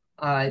you.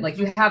 Like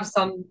you have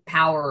some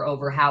power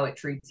over how it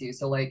treats you.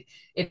 So like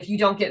if you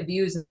don't get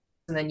views and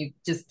then you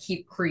just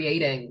keep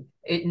creating,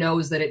 it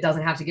knows that it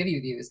doesn't have to give you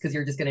views because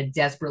you're just going to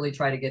desperately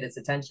try to get its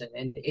attention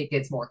and it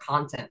gets more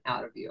content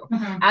out of you.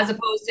 mhm. As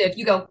opposed to if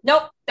you go,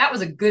 nope, that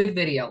was a good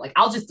video. Like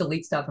I'll just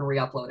delete stuff and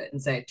re-upload it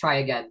and say, try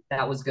again.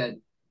 That was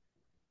good.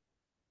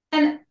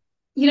 And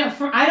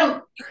for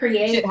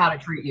Teach it how to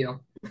treat you.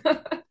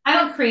 I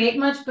don't create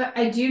much, but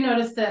I do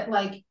notice that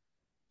like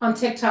on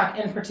TikTok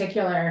in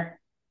particular,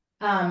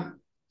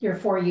 your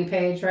For You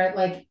page, right?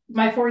 Like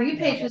my For You Yeah.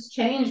 page has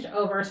changed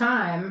over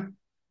time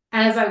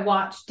as I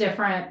watch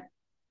different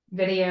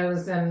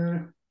videos,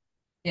 and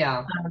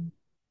Yeah.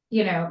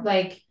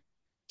 like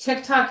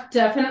TikTok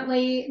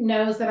definitely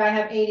knows that I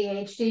have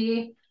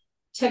ADHD.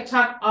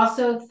 TikTok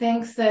also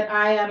thinks that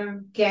I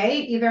am gay,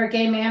 either a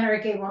gay man or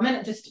a gay woman.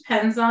 It just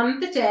depends on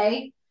the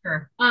day.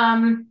 Sure.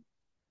 Um,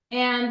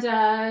 and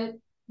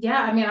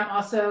yeah, I mean, I'm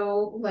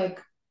also like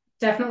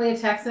definitely a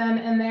Texan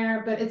in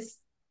there, but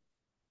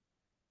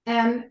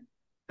and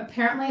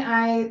apparently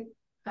I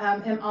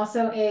am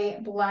also a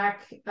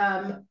Black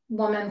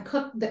woman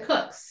cook that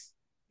cooks,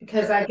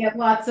 because I get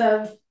lots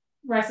of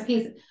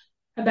recipes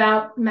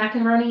about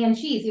macaroni and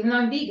cheese, even though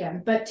I'm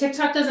vegan. But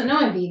TikTok doesn't know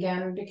I'm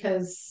vegan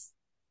because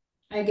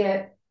I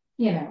get,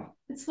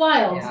 it's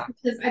wild Yeah.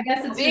 because I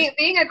guess it's just,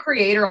 Being a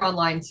creator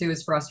online too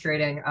is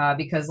frustrating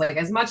because like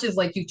as much as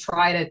like you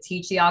try to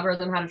teach the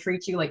algorithm how to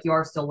treat you, like you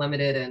are still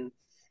limited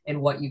in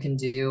what you can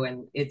do,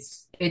 and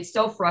it's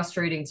so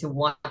frustrating to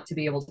want to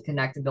be able to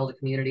connect and build a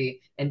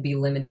community and be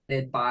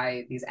limited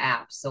by these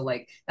apps. So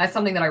like that's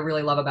something that I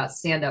really love about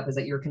stand up is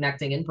that you're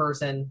connecting in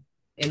person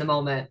in the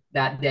moment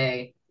that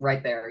day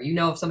right there. You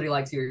know if somebody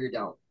likes you or you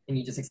don't, and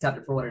you just accept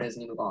it for what it is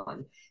and you move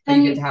on. But you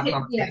and get to have yeah.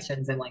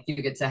 conversations and like you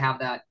get to have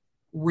that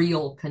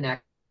real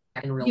connection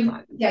in real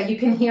time. You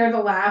can hear the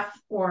laugh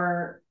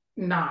or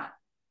not,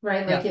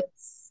 right? Like Yeah.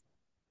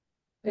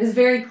 it is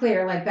very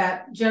clear, like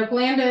that joke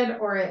landed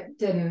or it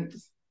didn't.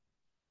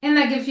 And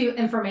that gives you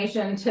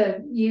information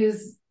to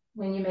use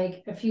when you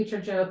make a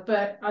future joke.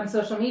 But on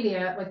social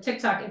media, like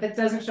TikTok, if it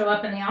doesn't show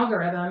up in the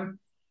algorithm,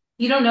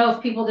 you don't know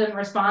if people didn't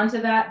respond to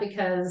that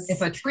because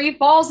If a tree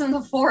falls in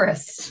the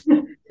forest.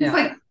 it's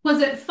like,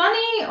 was it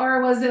funny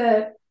or was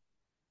it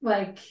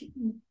like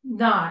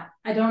not?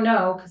 I don't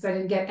know because I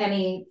didn't get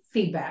any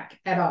feedback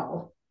at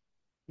all.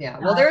 Yeah.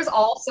 Well, there's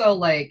also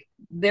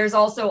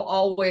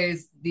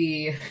always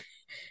the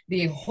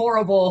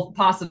horrible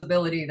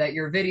possibility that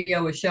your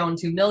video is shown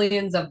to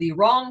millions of the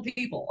wrong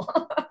people.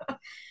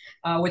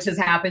 Which has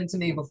happened to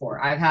me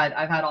before. I've had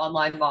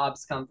online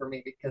mobs come for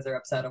me because they're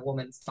upset a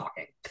woman's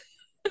talking.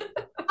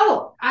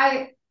 Oh,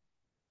 I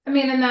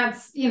mean, and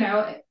that's,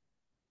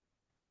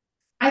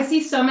 I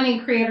see so many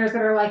creators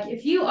that are like,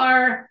 if you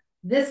are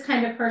this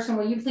kind of person,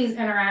 will you please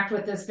interact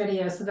with this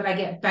video so that I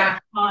get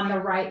back on the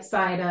right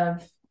side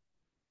of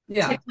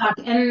TikTok?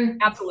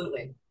 And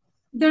absolutely.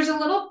 There's a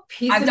little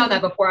piece. I've done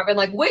that before. I've been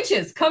like,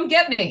 witches, come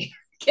get me.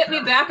 Get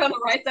me back on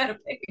the right side of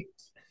page.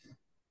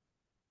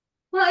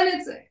 Well,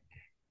 and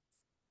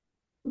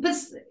but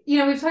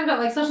we've talked about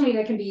like social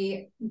media can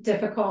be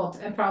difficult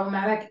and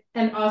problematic.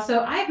 And also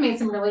I've made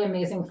some really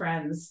amazing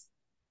friends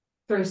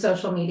through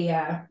social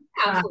media.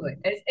 Absolutely.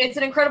 It's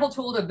an incredible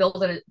tool to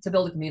build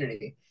a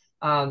community.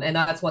 And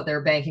that's what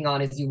they're banking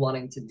on, is you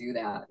wanting to do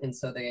that. And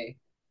so they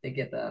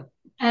get the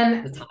time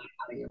out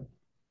of you.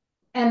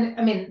 And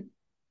I mean,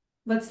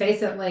 let's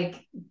face it,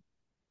 like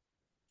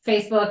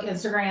Facebook,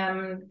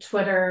 Instagram,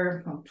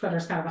 Twitter, well,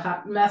 Twitter's kind of a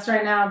hot mess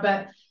right now,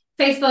 but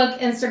Facebook,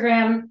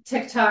 Instagram,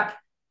 TikTok,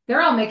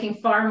 they're all making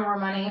far more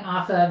money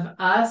off of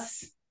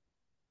us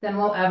than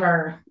we'll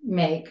ever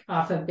make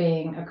off of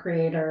being a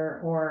creator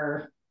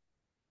or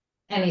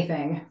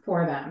anything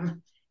for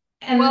them.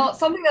 And well,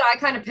 something that I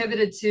kind of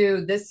pivoted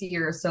to this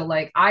year. So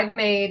like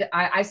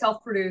I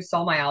self-produced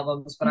all my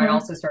albums, but I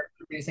also started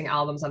producing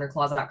albums under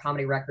Closet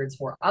Comedy Records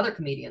for other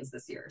comedians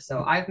this year.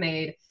 So I've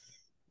made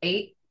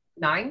 8,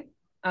 9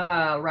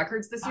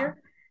 records this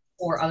year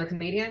for other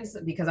comedians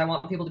because I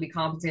want people to be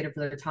compensated for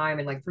their time.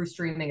 And like through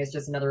streaming is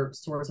just another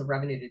source of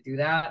revenue to do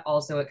that.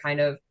 Also,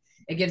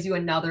 it gives you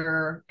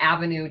another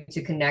avenue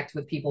to connect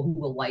with people who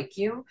will like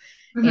you.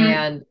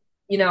 And,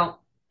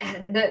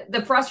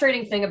 the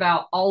frustrating thing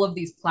about all of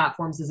these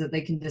platforms is that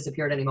they can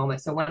disappear at any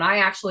moment. So when I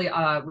actually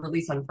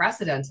released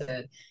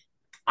Unprecedented,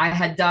 I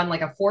had done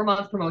like a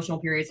 4-month promotional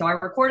period. So I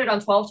recorded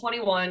on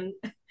 12/21,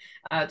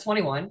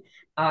 21.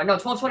 No,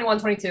 12/21,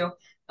 22.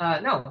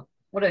 No,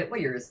 what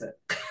year is it?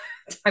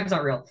 Time's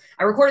not real.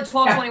 I recorded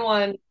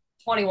 12/21,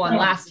 21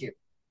 last year.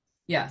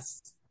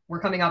 Yes, we're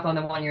coming up on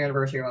the 1-year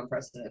anniversary of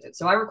Unprecedented.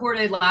 So I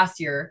recorded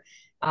last year,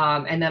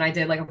 and then I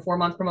did like a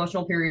 4-month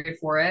promotional period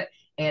for it.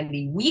 And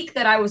the week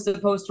that I was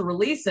supposed to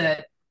release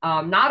it,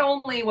 not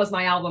only was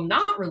my album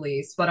not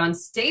released, but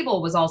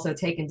Unstable was also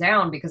taken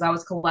down because I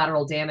was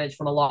collateral damage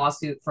from a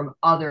lawsuit from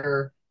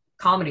other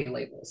comedy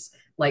labels.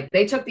 Like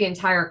they took the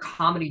entire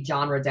comedy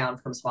genre down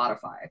from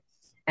Spotify.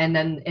 And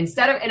then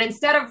instead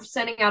of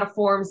sending out a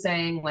form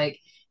saying like,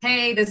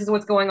 hey, this is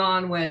what's going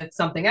on with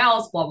something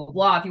else, blah, blah,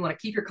 blah. If you want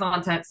to keep your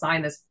content,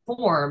 sign this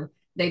form.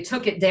 They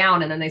took it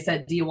down and then they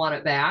said, do you want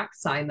it back?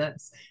 Sign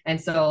this. And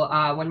so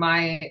when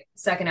my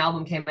second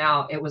album came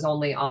out, it was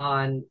only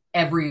on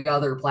every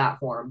other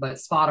platform, but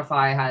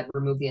Spotify had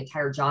removed the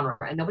entire genre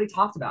and nobody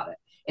talked about it.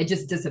 It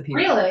just disappeared.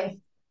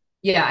 Really?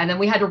 Yeah. And then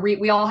we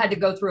all had to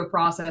go through a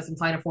process and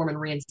sign a form and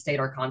reinstate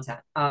our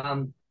content.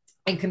 And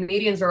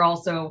comedians are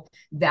also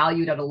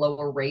valued at a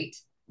lower rate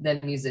than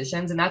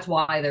musicians. And that's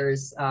why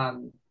there's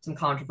some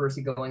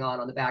controversy going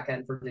on the back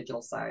end for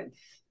digital side,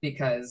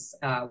 because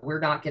we're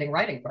not getting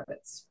writing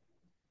credits.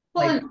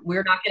 Well,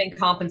 we're not getting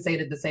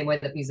compensated the same way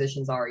that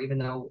musicians are, even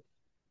though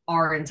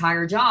our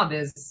entire job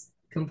is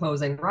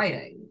composing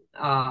writing.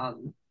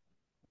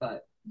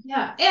 But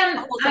yeah, and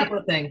a whole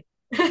separate thing.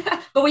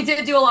 But we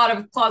did do a lot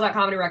of Closet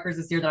Comedy Records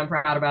this year that I'm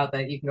proud about,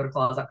 that you can go to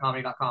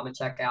closetcomedy.com and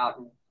check out.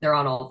 And they're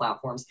on all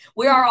platforms.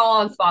 We are all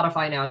on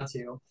Spotify now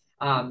too.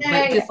 But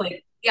just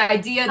like the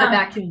idea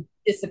that can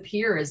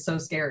disappear is so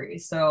scary.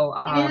 So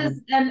it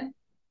is, and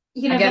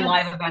again,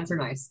 live events are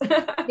nice.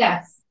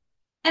 Yes.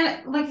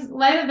 And like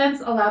live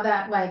events allow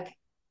that like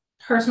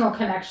personal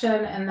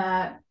connection and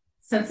that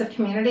sense of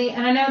community.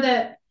 And I know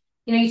that,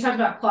 you talked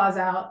about Claws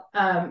Out,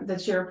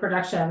 that's your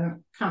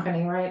production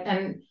company, right?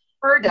 And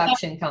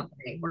production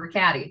company. We're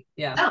Caddy.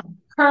 Yeah. Oh,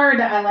 Curd.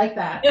 I like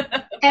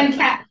that. And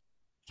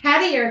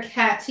Caddy or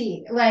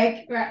Catty?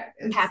 Like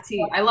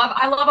Catty. I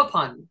love a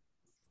pun.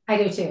 I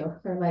do too.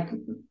 They're like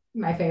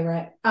my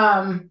favorite.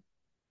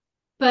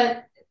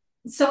 But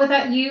so with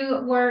that,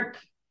 you work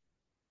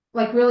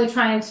like really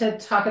trying to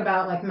talk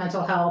about like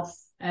mental health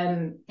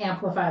and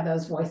amplify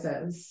those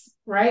voices,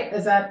 right?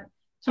 Is that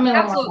something?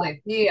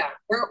 Absolutely. Yeah.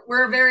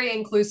 We're a very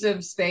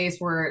inclusive space.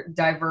 We're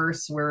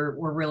diverse. We're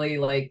really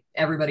like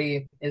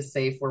everybody is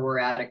safe where we're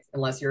at,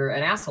 unless you're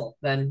an asshole,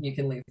 then you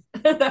can leave.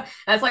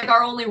 That's like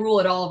our only rule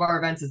at all of our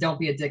events is don't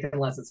be a dick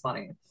unless it's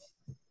funny.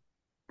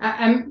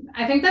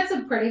 I think that's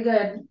a pretty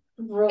good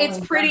rule It's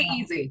in pretty general.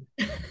 easy.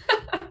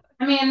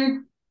 I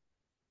mean,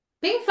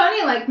 being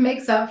funny like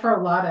makes up for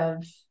a lot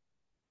of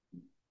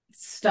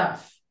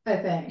stuff, I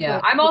think. Yeah,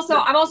 Like, I'm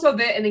also a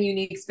bit in the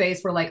unique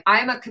space where like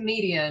I'm a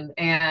comedian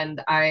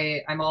and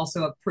I'm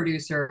also a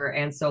producer,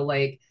 and so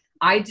like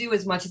I do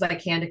as much as I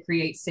can to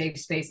create safe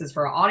spaces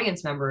for our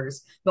audience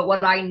members. But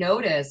what I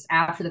noticed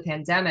after the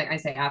pandemic, I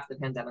say after the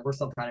pandemic, we're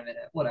still kind of in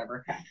it,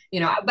 whatever,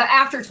 but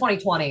after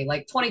 2020,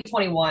 like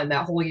 2021,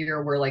 that whole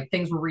year where like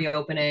things were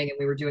reopening and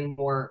we were doing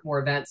more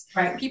events,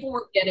 right. people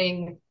were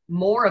getting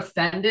more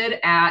offended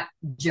at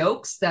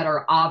jokes that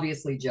are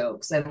obviously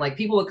jokes, and like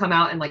people would come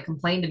out and like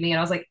complain to me, and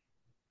I was like,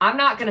 I'm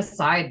not going to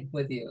side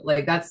with you.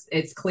 Like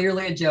it's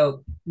clearly a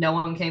joke. No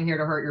one came here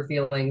to hurt your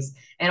feelings.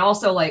 And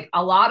also like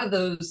a lot of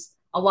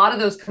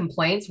those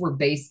complaints were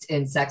based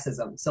in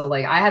sexism. So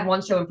like I had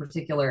one show in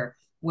particular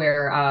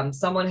where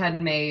someone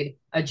had made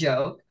a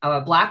joke,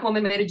 a black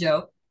woman made a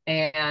joke,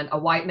 and a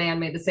white man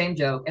made the same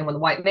joke. And when the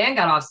white man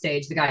got off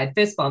stage, the guy had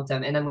fist bumped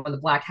him. And then when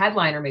the black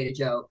headliner made a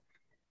joke,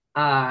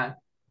 uh,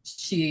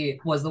 she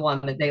was the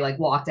one that they like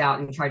walked out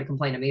and tried to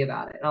complain to me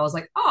about it. And I was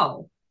like,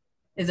 oh,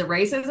 is it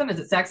racism? Is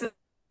it sexism?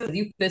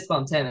 You fist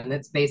bumped him, and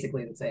it's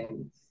basically the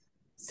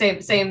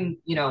same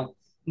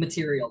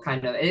material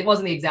kind of. It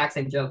wasn't the exact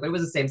same joke, but it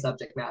was the same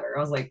subject matter. I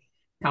was like,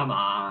 come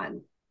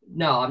on.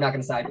 No, I'm not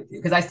going to side with you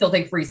because I still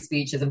think free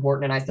speech is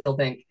important, and I still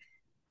think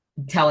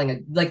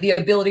like the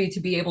ability to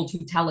be able to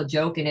tell a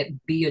joke and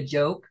it be a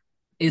joke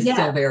is still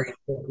Yeah. very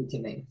important to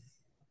me.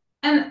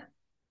 And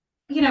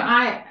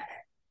I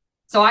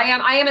So I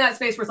am in that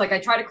space where it's like I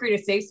try to create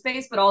a safe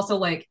space, but also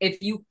like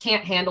if you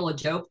can't handle a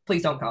joke,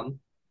 please don't come.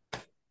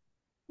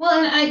 well,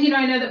 and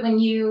I know that when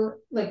you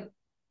like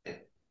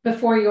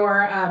before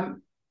your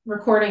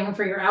recording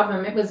for your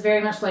album, it was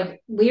very much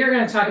like we are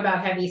going to talk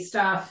about heavy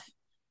stuff.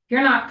 If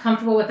you're not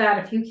comfortable with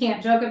that, if you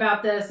can't joke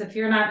about this, if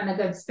you're not in a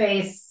good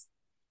space,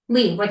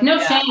 leave. Like no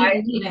Yeah, shame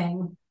in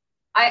leaving.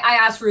 I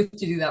asked Ruth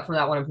to do that for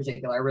that one in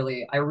particular.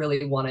 I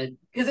really wanted,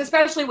 because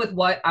especially with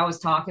what I was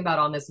talking about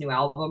on this new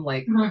album,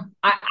 like Mhm.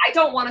 I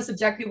don't want to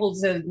subject people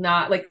to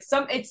not like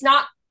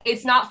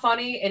it's not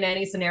funny in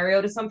any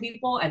scenario to some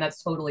people, and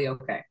that's totally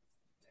okay.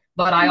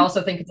 But I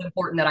also think it's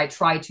important that I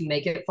try to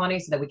make it funny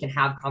so that we can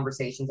have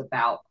conversations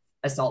about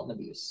assault and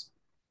abuse.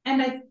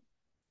 And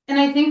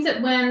I think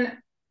that when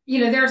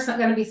there's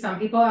going to be some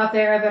people out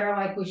there that are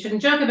like, we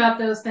shouldn't joke about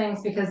those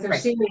things because they're Right.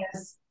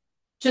 serious,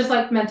 just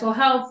like mental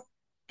health.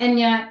 And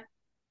yet,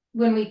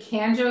 when we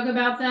can joke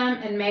about them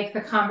and make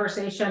the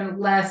conversation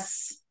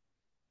less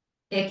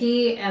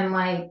icky and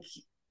like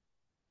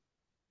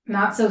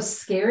not so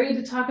scary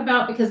to talk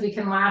about because we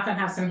can laugh and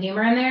have some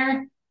humor in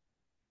there,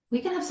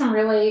 we can have some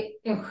really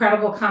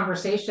incredible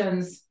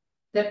conversations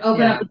that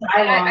open up Yeah. the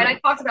And I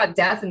dialogue. talked about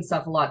death and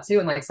stuff a lot too.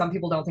 And like some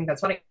people don't think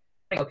that's funny.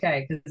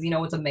 Okay. Because you know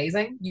what's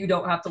amazing? You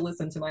don't have to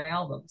listen to my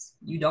albums.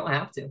 You don't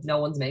have to. No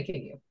one's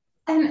making you.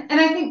 And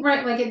I think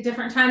right, like at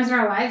different times in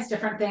our lives,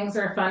 different things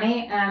are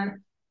funny.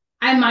 And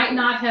I might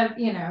not have,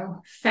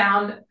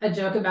 found a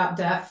joke about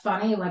death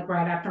funny, like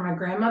right after my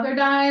grandmother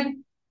died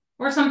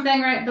or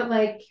something, right? But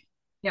like,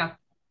 Yeah.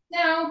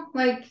 no,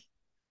 like,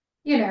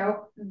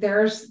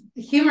 there's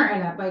humor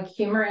in it, like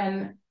humor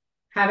in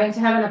having to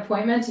have an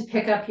appointment to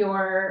pick up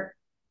your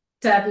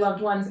dead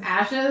loved one's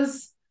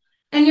ashes.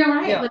 And you're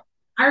right. Yeah. Like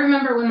I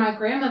remember when my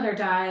grandmother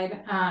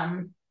died,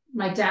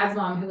 my dad's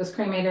mom, who was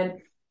cremated,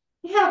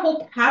 he had a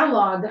whole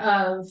catalog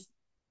of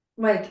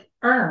like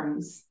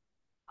urns.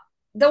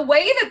 The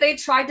way that they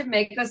tried to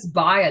make us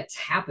buy a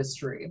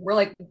tapestry, we're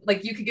like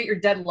you could get your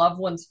dead loved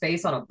one's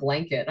face on a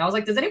blanket. And I was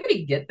like, does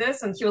anybody get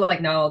this? And she was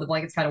like, no, the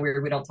blanket's kind of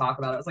weird. We don't talk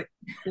about it. I was like,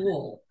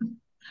 cool. Well,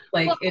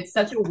 Like it's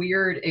such a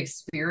weird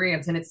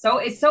experience. And it's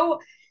so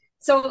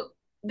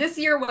this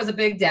year was a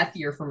big death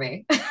year for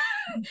me.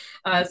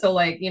 So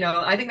like,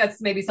 I think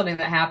that's maybe something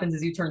that happens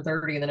as you turn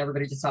 30 and then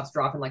everybody just stops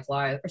dropping like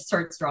flies or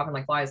starts dropping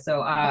like flies.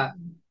 So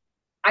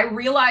I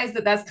realized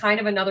that that's kind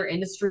of another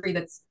industry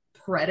that's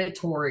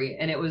predatory,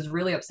 and it was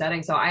really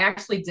upsetting. So I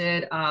actually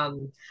did I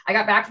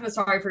got back from the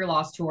Sorry for Your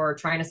Loss tour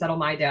trying to settle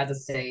my dad's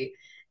estate,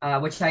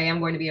 which I am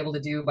going to be able to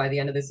do by the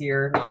end of this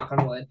year, knock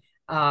on wood.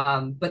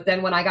 But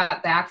then when I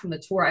got back from the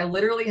tour, I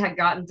literally had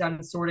gotten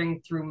done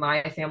sorting through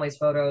my family's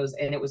photos,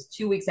 and it was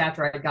 2 weeks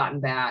after I had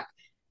gotten back,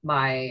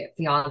 my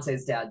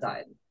fiance's dad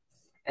died.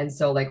 And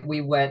so like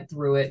we went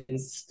through it and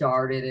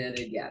started it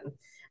again.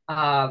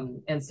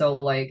 And so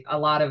like a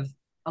lot of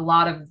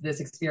this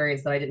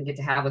experience that I didn't get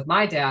to have with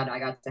my dad, I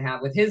got to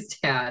have with his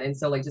dad. And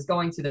so like just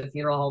going to the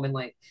funeral home and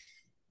like,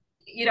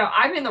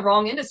 I'm in the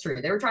wrong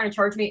industry. They were trying to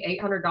charge me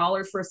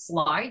 $800 for a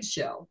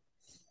slideshow.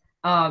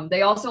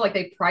 They also like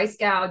they price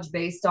gouge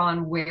based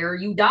on where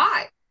you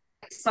die.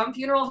 Some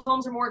funeral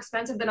homes are more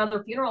expensive than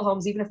other funeral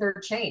homes, even if they're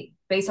a chain,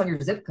 based on your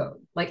zip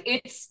code. Like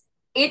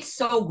it's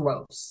so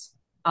gross.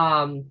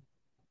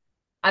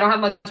 I don't have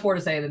much more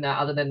to say than that,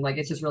 other than like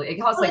it's just really it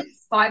costs like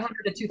 $500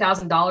 to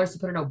 $2,000 to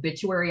put an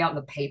obituary out in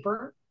the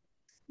paper.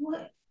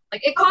 what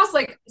Like it costs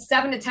like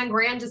 7 to 10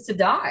 grand just to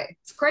die.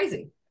 It's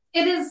crazy.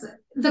 it is,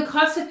 the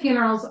cost of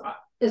funerals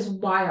is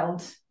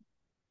wild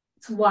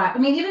It's why, I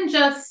mean, even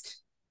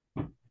just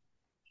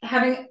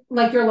having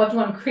like your loved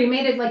one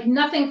cremated, like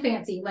nothing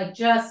fancy, like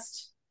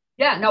just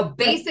Yeah, no,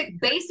 like,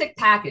 basic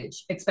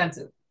package,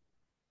 expensive.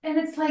 and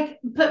it's like,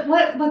 but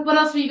what, like, what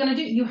else are you going to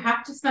do? You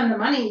have to spend the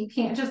money. You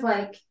can't just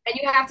like, And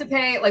you have to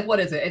pay like what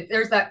is it?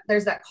 There's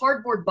that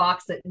cardboard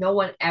box that no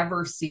one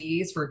ever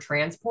sees for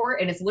transport,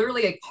 and it's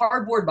literally a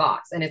cardboard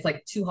box, and it's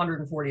like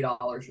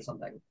 $240 or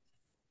something.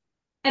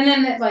 and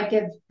then it like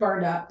gets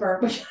burned up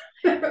or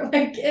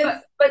like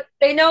it's But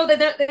they know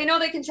that they know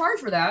they can charge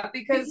for that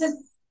because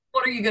because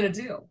what are you gonna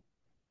do?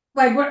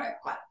 like what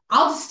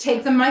I'll just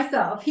take them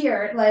myself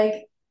here,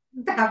 like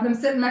have them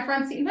sit in my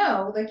front seat.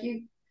 No, like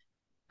you,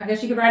 I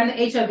guess you could ride in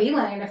the HOV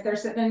lane if they're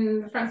sitting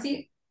in the front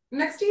seat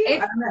next to you. I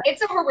It's don't know.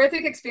 it's a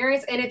horrific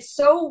experience, and it's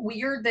so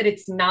weird that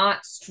it's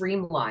not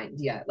streamlined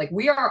yet. Like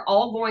we are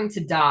all going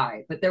to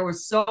die, but there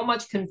was so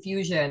much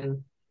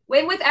confusion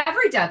when with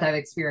every death I've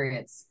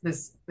experienced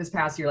this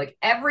past year. Like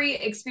every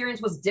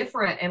experience was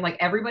different, and like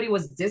everybody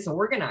was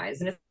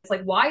disorganized, and it's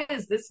like why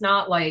is this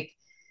not like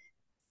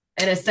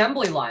an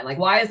assembly line? Like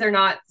why is there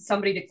not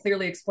somebody to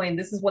clearly explain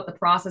this is what the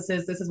process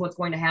is, this is what's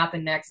going to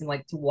happen next, and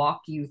like to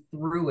walk you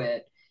through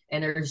it?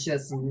 And there's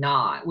just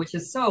not, which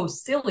is so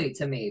silly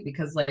to me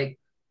because like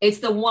it's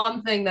the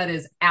one thing that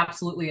is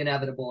absolutely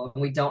inevitable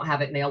and we don't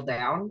have it nailed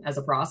down as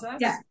a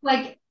Yeah, process.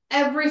 like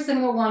every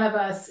single one of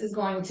us is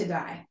going to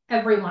die. Yeah.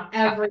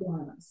 Every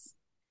one of us.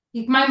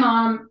 My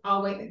mom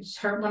always,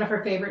 her one of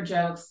her favorite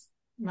jokes,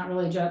 not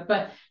really a joke,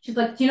 but she's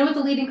like, "Do you know what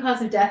the leading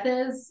cause of death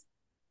is?"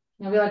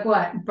 And I'll be like,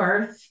 "What?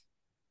 Birth?"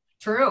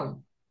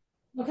 True.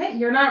 Okay,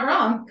 you're not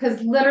wrong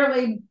because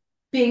literally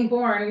being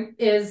born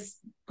is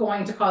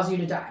going to cause you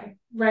to die,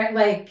 right?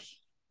 Like,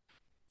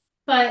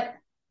 but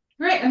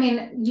right, I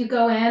mean, you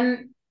go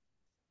in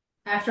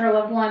after a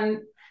loved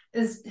one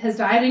is has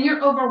died and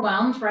you're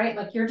overwhelmed, right?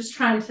 Like you're just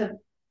trying to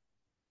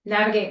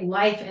navigate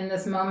life in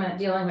this moment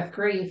dealing with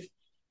grief,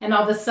 and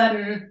all of a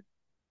sudden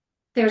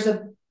there's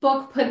a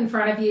book put in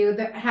front of you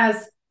that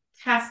has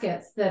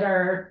caskets that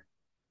are,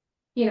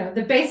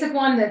 the basic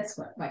one that's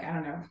like, I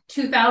don't know,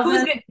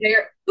 Who's 2000. getting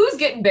buried? Who's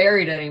getting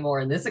buried anymore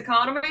in this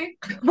economy?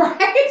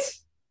 Right,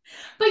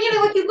 but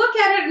like you look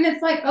at it and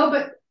it's like, oh,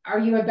 but are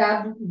you a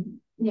bad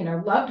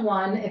loved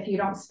one if you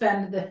don't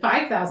spend the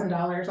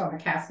 $5,000 on a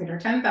casket or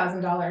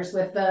 $10,000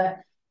 with the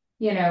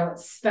Well,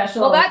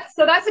 special.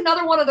 that's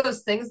another one of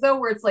those things though,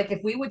 where it's like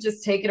if we would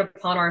just take it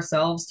upon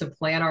ourselves to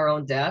plan our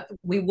own death,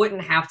 we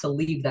wouldn't have to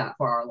leave that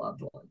for our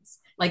loved ones.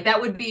 Like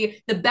that would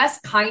be the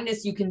best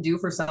kindness you can do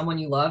for someone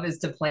you love is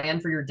to plan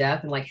for your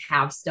death and like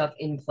have stuff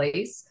in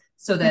place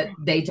so that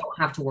they don't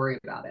have to worry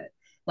about it.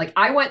 Like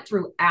I went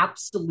through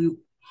absolute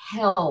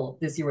hell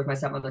this year with my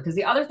stepmother because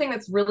the other thing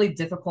that's really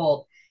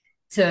difficult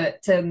to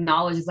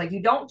acknowledge is like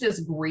you don't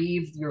just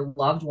grieve your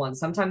loved one.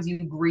 Sometimes you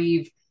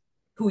grieve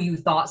who you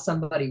thought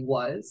somebody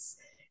was.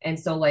 And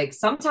so, like,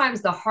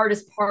 sometimes the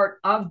hardest part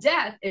of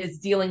death is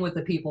dealing with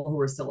the people who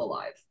are still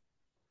alive.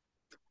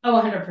 Oh,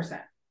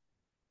 100%.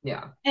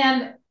 Yeah.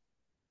 And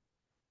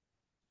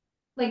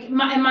like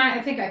my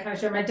I think I kind of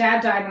shared, my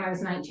dad died when I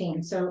was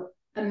 19, so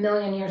a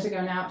million years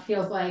ago now it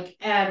feels like,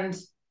 and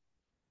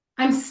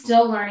I'm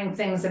still learning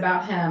things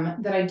about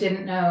him that I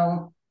didn't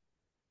know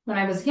when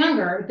I was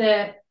younger,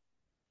 that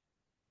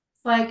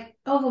like,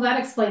 oh, well, that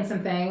explains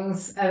some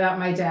things about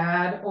my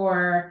dad,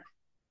 or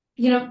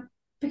you know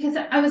because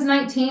I was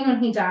 19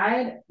 when he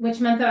died, which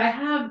meant that I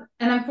have,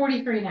 and I'm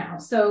 43 now,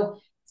 so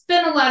it's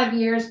been a lot of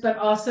years, but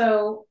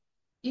also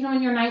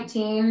when you're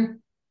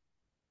 19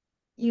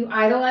 you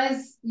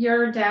idolize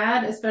your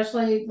dad,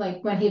 especially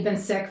like when he'd been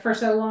sick for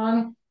so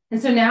long.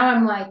 And so now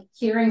I'm like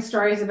hearing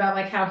stories about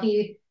like how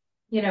he,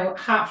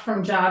 hopped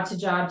from job to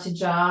job to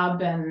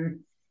job, and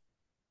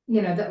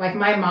that like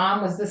my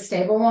mom was the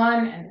stable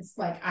one. And it's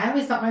like I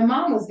always thought my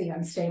mom was the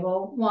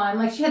unstable one.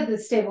 Like she had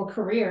this stable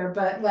career,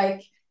 but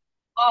like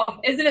Oh,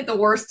 isn't it the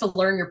worst to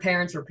learn your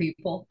parents are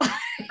people?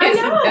 I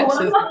Isn't that know. I'm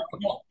just like,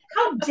 horrible?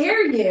 how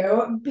dare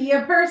you be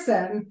a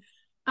person?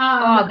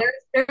 Um,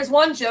 There's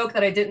one joke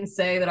that I didn't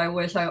say that I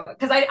wish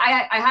because I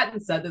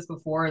hadn't said this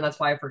before and that's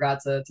why I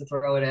forgot to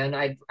throw it in.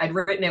 I'd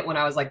written it when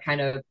I was like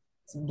kind of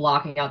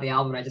blocking out the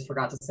album and I just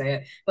forgot to say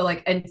it. But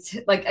like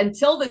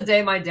until the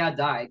day my dad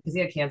died because he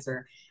had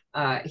cancer,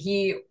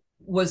 he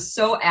was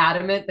so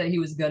adamant that he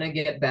was gonna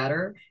get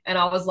better, and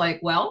I was like,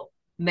 well,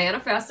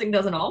 manifesting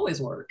doesn't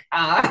always work.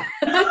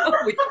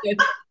 We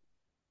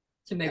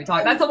should maybe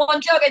talk. That's the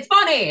one joke. It's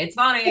funny. It's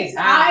funny.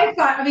 I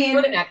thought, I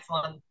For the mean, next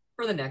one.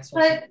 For the next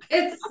one. but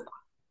it's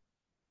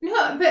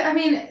no, but I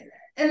mean,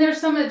 and there's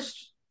so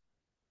much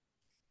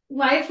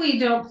life we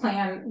don't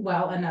plan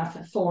well enough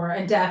for,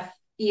 and death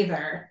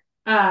either.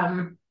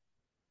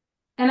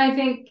 And I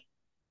think,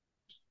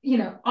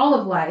 all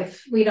of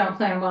life we don't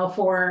plan well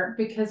for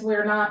because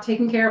we're not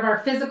taking care of our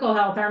physical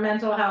health, our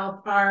mental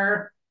health,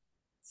 our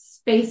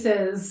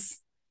spaces,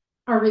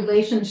 our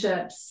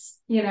relationships.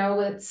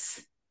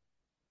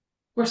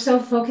 We're so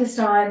focused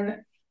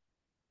on,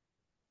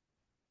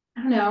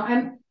 I don't know,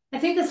 I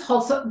think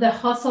the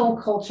hustle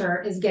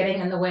culture is getting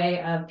in the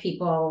way of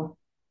people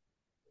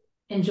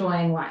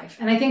enjoying life.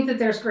 And I think that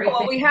there's great Well,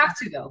 things. we have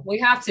to though. We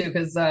have to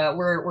because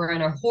we're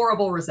in a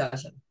horrible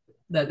recession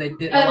that they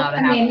didn't allow to I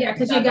happen. mean, yeah,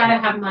 because you got to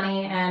have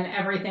money and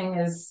everything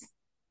is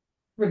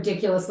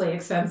ridiculously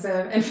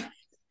expensive. And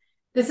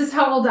this is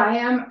how old I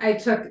am. I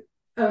took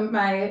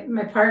my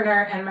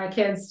partner and my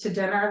kids to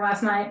dinner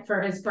last night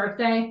for his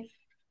birthday,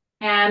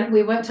 and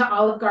we went to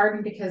Olive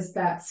Garden because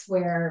that's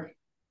where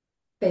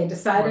they More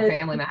decided.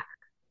 family matter.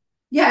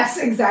 Yes,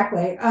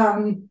 exactly.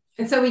 And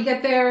so we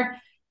get there,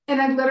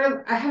 and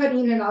I haven't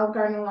eaten at Olive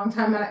Garden in a long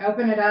time, and I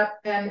open it up,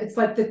 and it's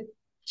like the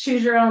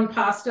choose your own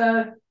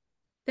pasta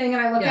thing,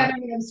 and I look at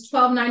it, and it's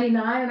 $12.99,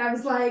 and I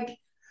was like,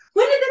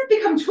 when did this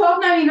become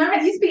 $12.99?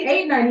 It used to be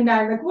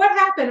 $8.99. Like, what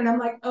happened? And I'm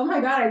like, oh my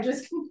god, I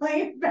just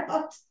complained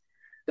about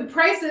the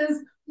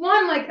prices.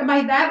 One, like, am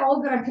I that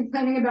old that I'm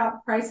complaining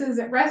about prices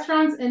at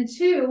restaurants? And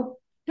two,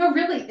 no,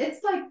 really,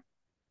 it's like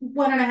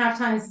 1.5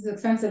 times as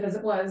expensive as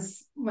it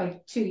was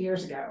like 2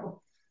 years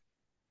ago.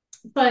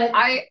 But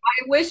I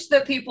wish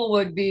that people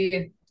would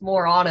be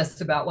more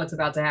honest about what's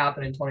about to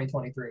happen in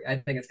 2023. I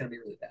think it's going to be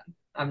really bad.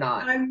 I'm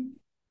not. I'm,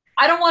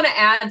 I don't want to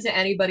add to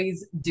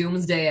anybody's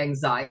doomsday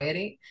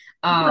anxiety,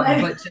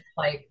 but just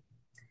like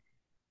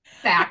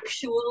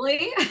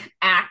factually,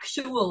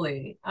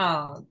 actually,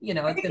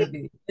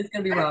 it's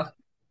gonna be rough.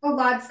 a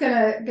lot's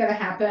gonna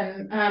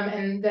happen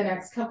in the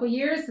next couple of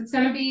years. It's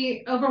gonna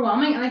be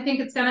overwhelming, and I think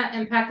it's gonna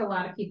impact a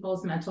lot of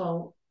people's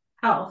mental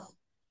health,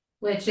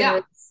 which Yeah.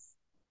 is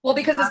Well,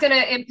 because it's going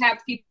to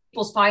impact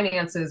people's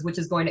finances, which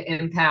is going to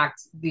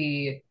impact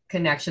the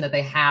connection that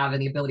they have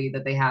and the ability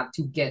that they have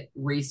to get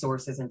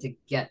resources and to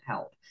get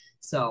help.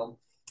 So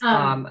there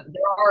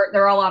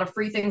are a lot of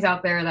free things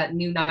out there. That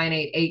new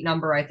 988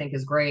 number I think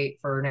is great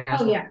for oh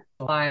national yeah.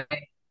 line.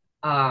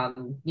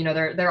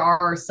 There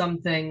are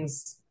some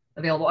things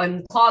available,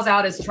 and Claws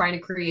Out is trying to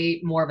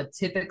create more of a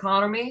tip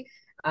economy.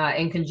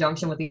 In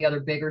conjunction with the other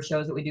bigger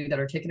shows that we do that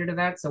are ticketed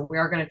events. So we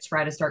are going to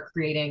try to start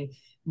creating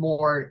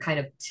more kind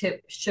of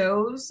tip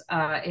shows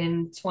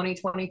in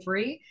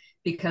 2023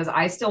 because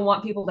I still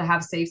want people to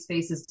have safe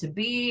spaces to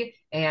be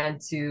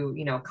and to,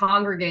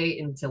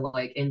 congregate and to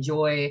like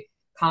enjoy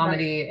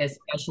comedy, right.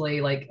 Especially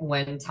like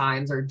when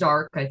times are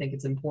dark. I think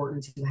it's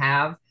important to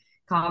have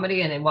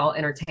comedy. And while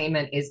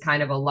entertainment is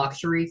kind of a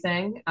luxury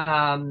thing,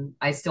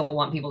 I still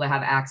want people to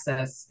have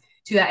access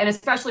to that. And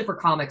especially for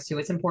comics too,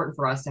 it's important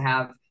for us to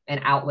have an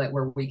outlet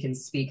where we can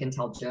speak and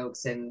tell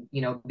jokes and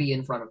be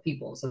in front of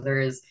people. So there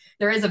is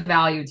a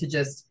value to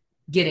just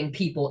getting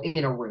people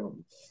in a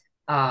room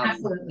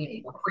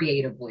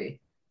creatively.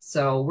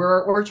 So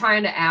we're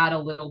trying to add a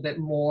little bit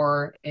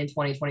more in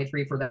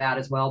 2023 for that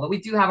as well. But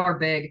we do have our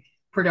big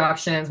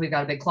productions. We've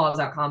got a big Claws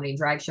Out comedy and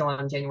drag show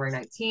on January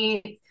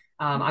 19th.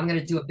 I'm going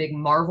to do a big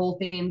Marvel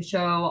themed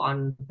show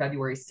on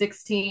February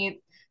 16th.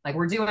 Like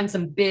we're doing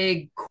some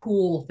big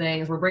cool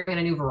things. We're bringing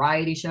a new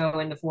variety show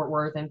into Fort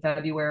Worth in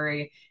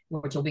February,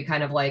 which will be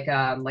kind of like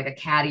a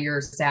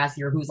cattier,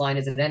 sassier Whose Line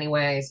Is It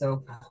Anyway?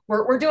 So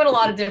we're doing a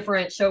lot of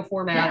different show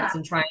formats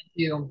and trying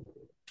to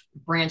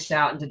branch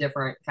out into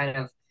different kind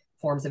of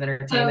forms of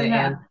entertainment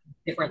and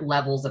different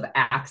levels of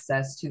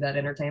access to that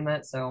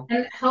entertainment. So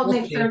and help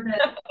make sure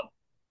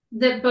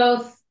that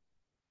both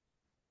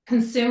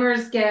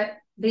consumers get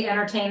the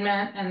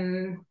entertainment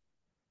and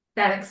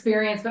that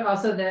experience, but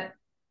also that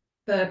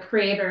the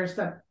creators,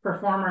 the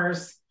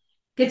performers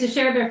get to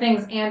share their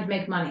things and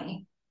make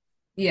money.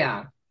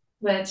 Yeah.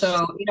 Which,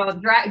 so,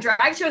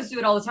 drag shows do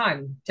it all the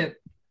time to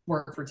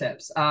work for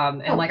tips.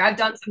 Like I've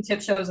done some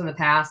tip shows in the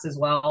past as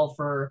well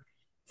for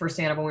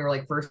stand-up when we were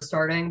like first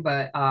starting.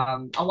 But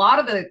a lot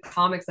of the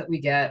comics that we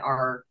get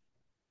are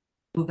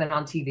who've been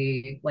on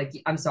TV. Like,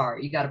 I'm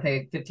sorry, you got to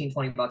pay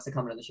 $15-20 to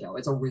come to the show.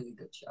 It's a really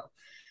good show.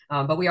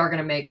 But we are going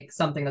to make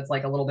something that's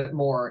like a little bit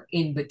more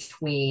in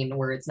between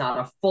where it's not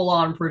a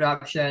full-on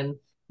production,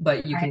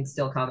 but you can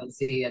still come and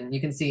see, and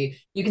you can see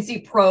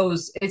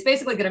pros. It's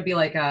basically going to be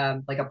like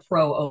a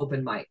pro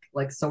open mic.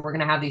 Like, so we're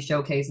going to have these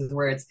showcases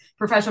where it's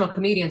professional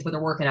comedians, but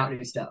they're working out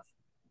new stuff.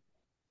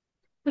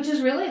 Which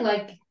is really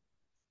like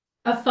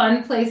a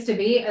fun place to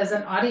be as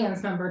an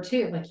audience member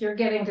too. Like you're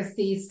getting to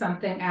see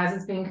something as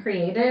it's being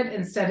created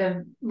instead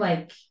of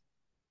like,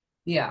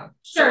 yeah.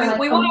 Sure. So like,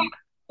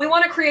 we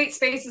want to create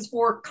spaces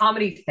for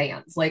comedy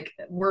fans. Like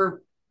we're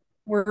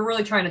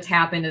really trying to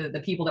tap into the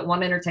people that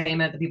want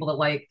entertainment, the people that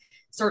like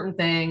certain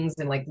things,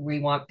 and like we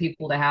want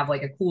people to have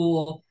like a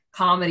cool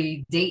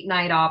comedy date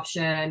night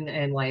option.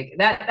 And like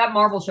that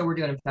Marvel show we're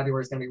doing in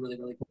February is going to be really,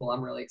 really cool.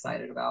 I'm really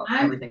excited about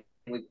everything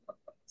we've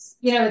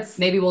it's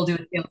maybe we'll do a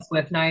Taylor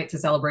Swift night to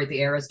celebrate the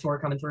Eras tour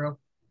coming through.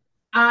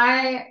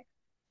 I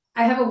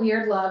have a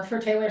weird love for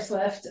Taylor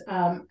Swift.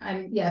 I'm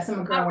a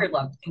girl. Not weird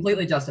love,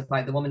 completely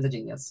justified. The woman's a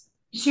genius.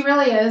 She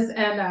really is,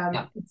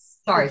 and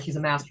she's a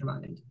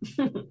mastermind.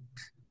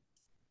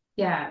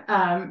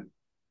 Yeah,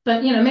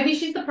 but maybe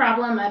she's the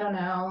problem. I don't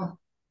know.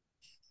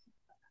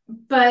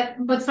 But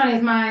what's funny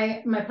is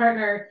my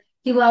partner,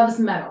 he loves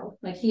metal.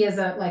 Like he is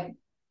a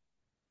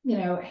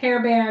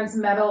hair bands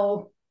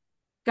metal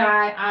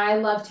guy. I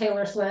love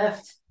Taylor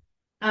Swift.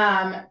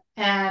 And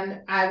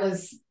I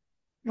was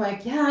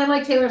like, yeah, I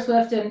like Taylor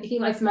Swift and he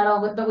likes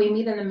metal, but we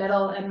meet in the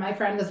middle. And my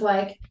friend was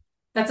like,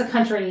 that's a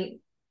country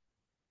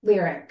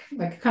lyric,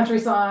 like a country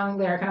song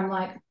lyric. And I'm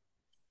like,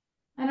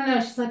 I don't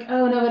know. She's like,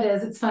 oh no, it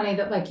is. It's funny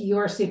that like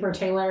you're super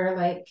Taylor,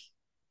 like,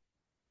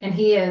 and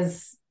he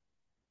is,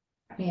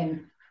 I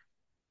mean,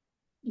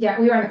 yeah,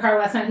 we were in the car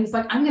last night. He's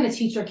like, I'm going to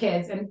teach your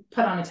kids and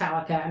put on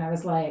Metallica. And I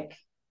was like,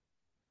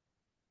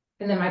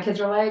 and then my kids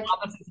were like,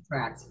 Opposites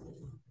attract.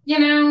 you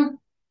know,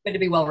 Good to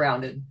be well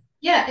rounded.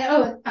 yeah,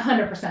 oh,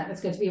 100%.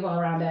 It's good to be well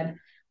rounded.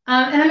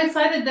 And I'm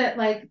excited that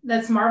like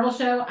this Marvel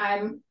show,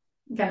 I'm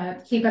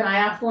gonna keep an eye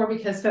out for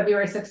because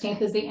February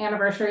 16th is the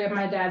anniversary of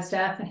my dad's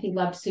death, and he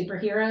loved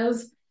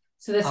superheroes.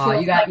 So this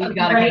feels like a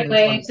great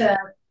way to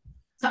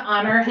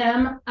honor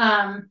him.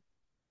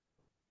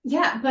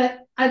 Yeah, but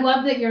I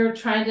love that you're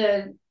trying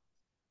to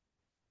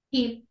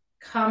keep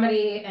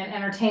comedy and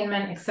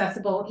entertainment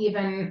accessible,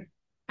 even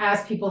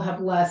as people have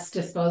less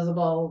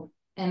disposable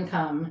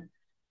income.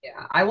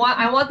 Yeah, I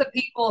want the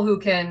people who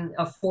can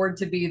afford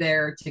to be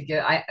there to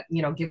give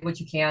what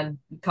you can.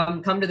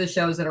 Come to the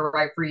shows that are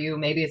right for you.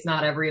 Maybe it's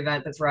not every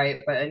event that's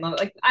right, but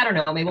like I don't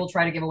know, maybe we'll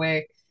try to give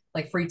away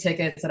like free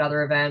tickets at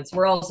other events.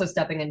 We're also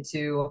stepping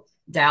into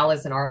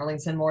Dallas and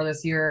Arlington more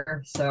this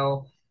year,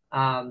 so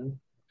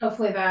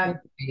Hopefully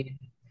that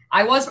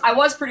I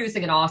was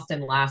producing in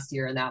Austin last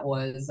year, and that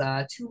was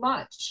too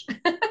much.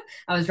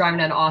 I was driving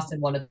down to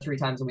Austin 1 to 3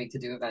 times a week to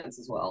do events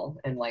as well,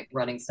 and like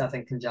running stuff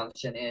in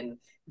conjunction in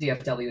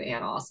DFW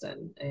and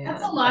Austin.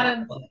 that's a And lot that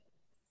of was,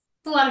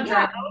 it's a lot of yeah,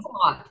 driving. that was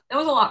a lot. That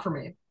was a lot for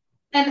me,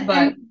 And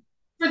but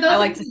for I those of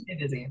like to you stay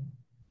busy.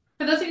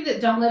 for those of you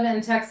that don't live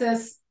in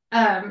Texas,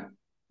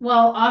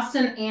 well,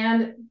 Austin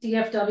and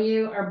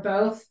DFW are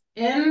both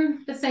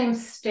in the same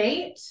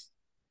state.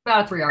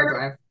 About a 3 hour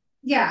drive.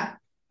 Yeah,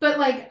 but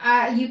like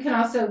you can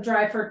also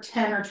drive for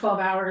 10 or 12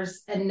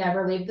 hours and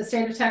never leave the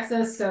state of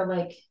Texas. So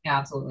like Yeah,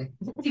 absolutely.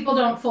 people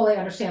don't fully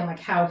understand like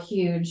how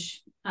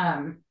huge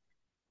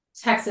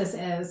Texas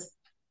is.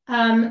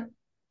 So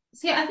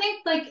yeah, I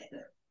think like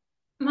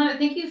Mona,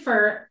 thank you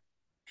for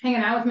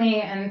hanging out with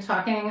me and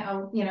talking,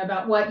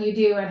 about what you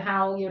do and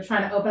how you're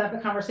trying to open up the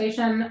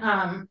conversation.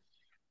 And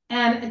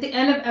at the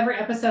end of every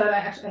episode,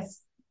 I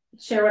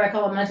share what I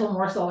call a mental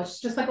morsel, which is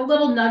just like a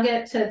little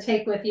nugget to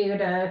take with you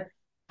to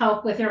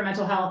help with your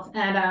mental health.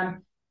 And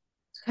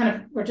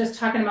we're just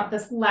talking about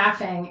this.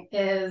 Laughing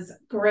is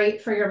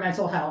great for your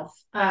mental health.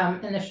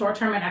 In the short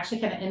term, it actually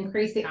can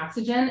increase the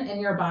oxygen in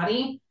your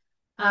body.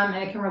 And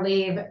it can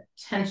relieve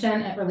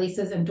tension. It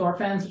releases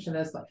endorphins, which are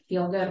those like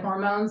feel good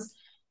hormones.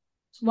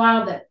 It's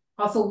wild that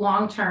also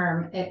long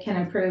term, it can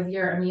improve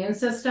your immune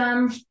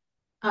system.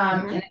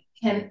 And it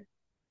can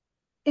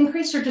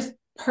increase your just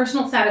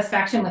personal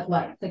satisfaction with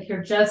life. Like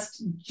you're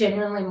just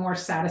genuinely more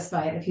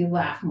satisfied if you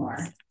laugh more.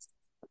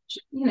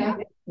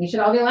 We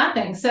should all be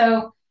laughing.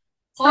 So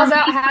Claws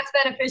Out has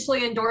been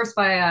officially endorsed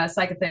by a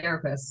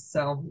psychotherapist,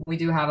 so we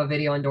do have a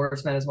video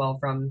endorsement as well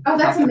from. Oh,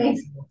 that's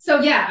amazing.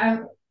 So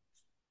yeah,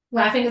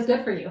 laughing is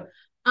good for you.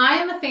 I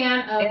am a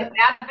fan of. And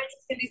bad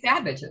bitches can be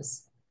sad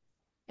bitches.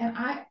 And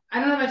I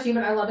don't know about you,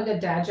 but I love a good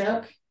dad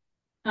joke.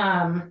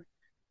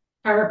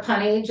 Our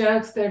punny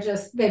jokes,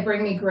 they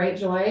bring me great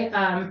joy.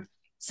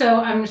 So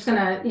I'm just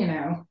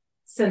gonna,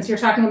 since you're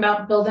talking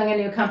about building a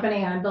new company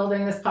and I'm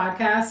building this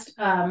podcast,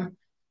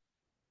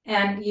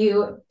 and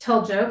you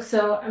tell jokes.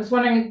 So I was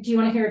wondering, do you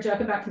want to hear a joke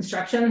about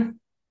construction?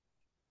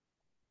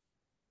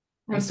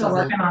 I'm still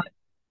working on it.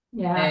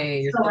 Yeah.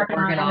 Hey, you're still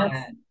working on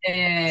it.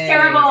 Hey.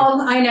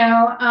 Terrible, I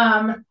know.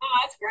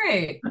 That's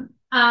great.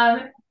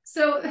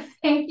 So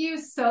thank you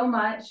so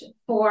much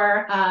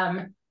for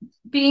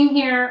being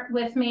here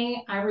with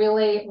me. I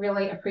really,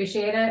 really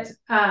appreciate it.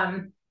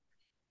 And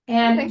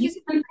thank you so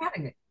much for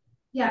having me.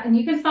 Yeah, and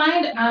you can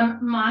find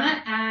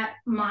Mona at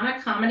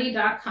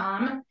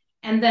monacomedy.com.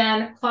 And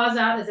then Claws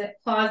Out, is it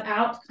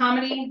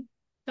clawsoutcomedy.com?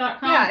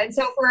 Yeah, and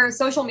so for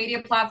social media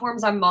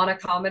platforms, I'm Mona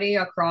Comedy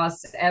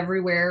across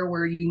everywhere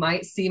where you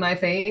might see my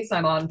face.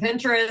 I'm on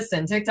Pinterest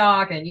and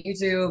TikTok and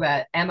YouTube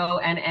at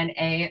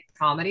MONNA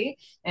Comedy.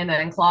 And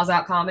then Claws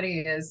Out Comedy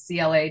is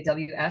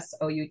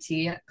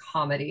CLAWSOUT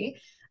Comedy.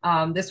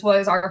 This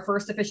was our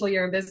first official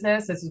year in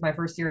business. This is my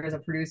first year as a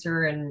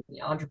producer and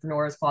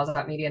entrepreneur as Claws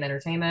Out Media and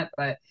Entertainment.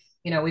 But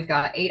we've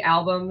got 8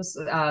 albums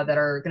that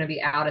are going to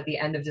be out at the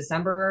end of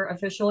December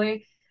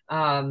officially.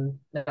 No,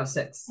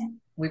 6.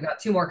 We've got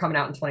 2 more coming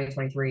out in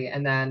 2023.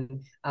 And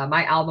then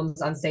my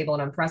albums, Unstable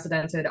and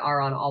Unprecedented,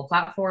 are on all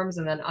platforms.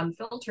 And then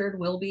Unfiltered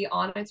will be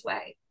on its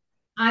way.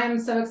 I am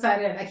so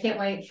excited. I can't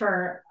wait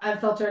for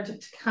Unfiltered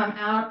to come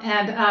out.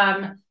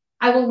 And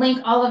I will link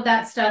all of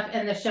that stuff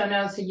in the show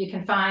notes so you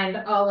can find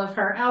all of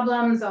her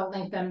albums. I'll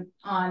link them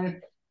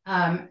on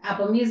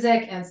Apple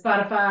Music and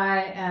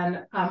Spotify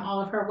and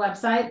all of her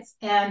websites.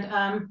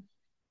 And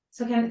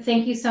so again,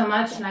 thank you so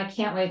much. And I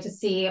can't wait to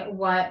see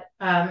what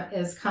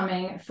is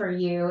coming for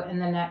you in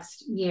the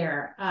next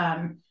year.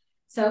 And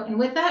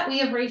with that, we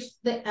have reached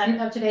the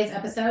end of today's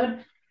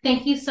episode.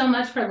 Thank you so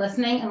much for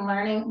listening and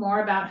learning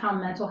more about how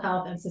mental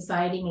health and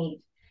society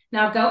meet.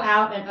 Now go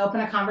out and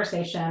open a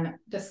conversation.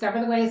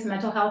 Discover the ways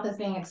mental health is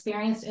being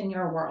experienced in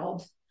your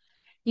world.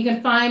 You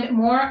can find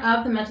more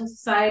of the Mental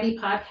Society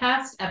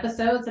podcast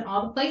episodes in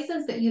all the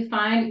places that you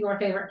find your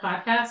favorite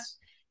podcast.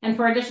 And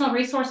for additional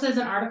resources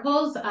and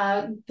articles,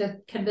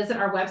 you can visit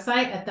our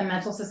website at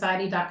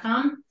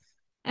thementalsociety.com.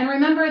 And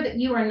remember that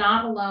you are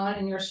not alone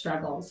in your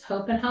struggles.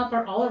 Hope and help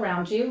are all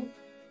around you.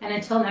 And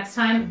until next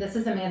time, this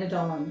is Amanda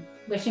Dolan,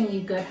 wishing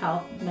you good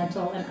health,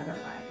 mental and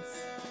otherwise.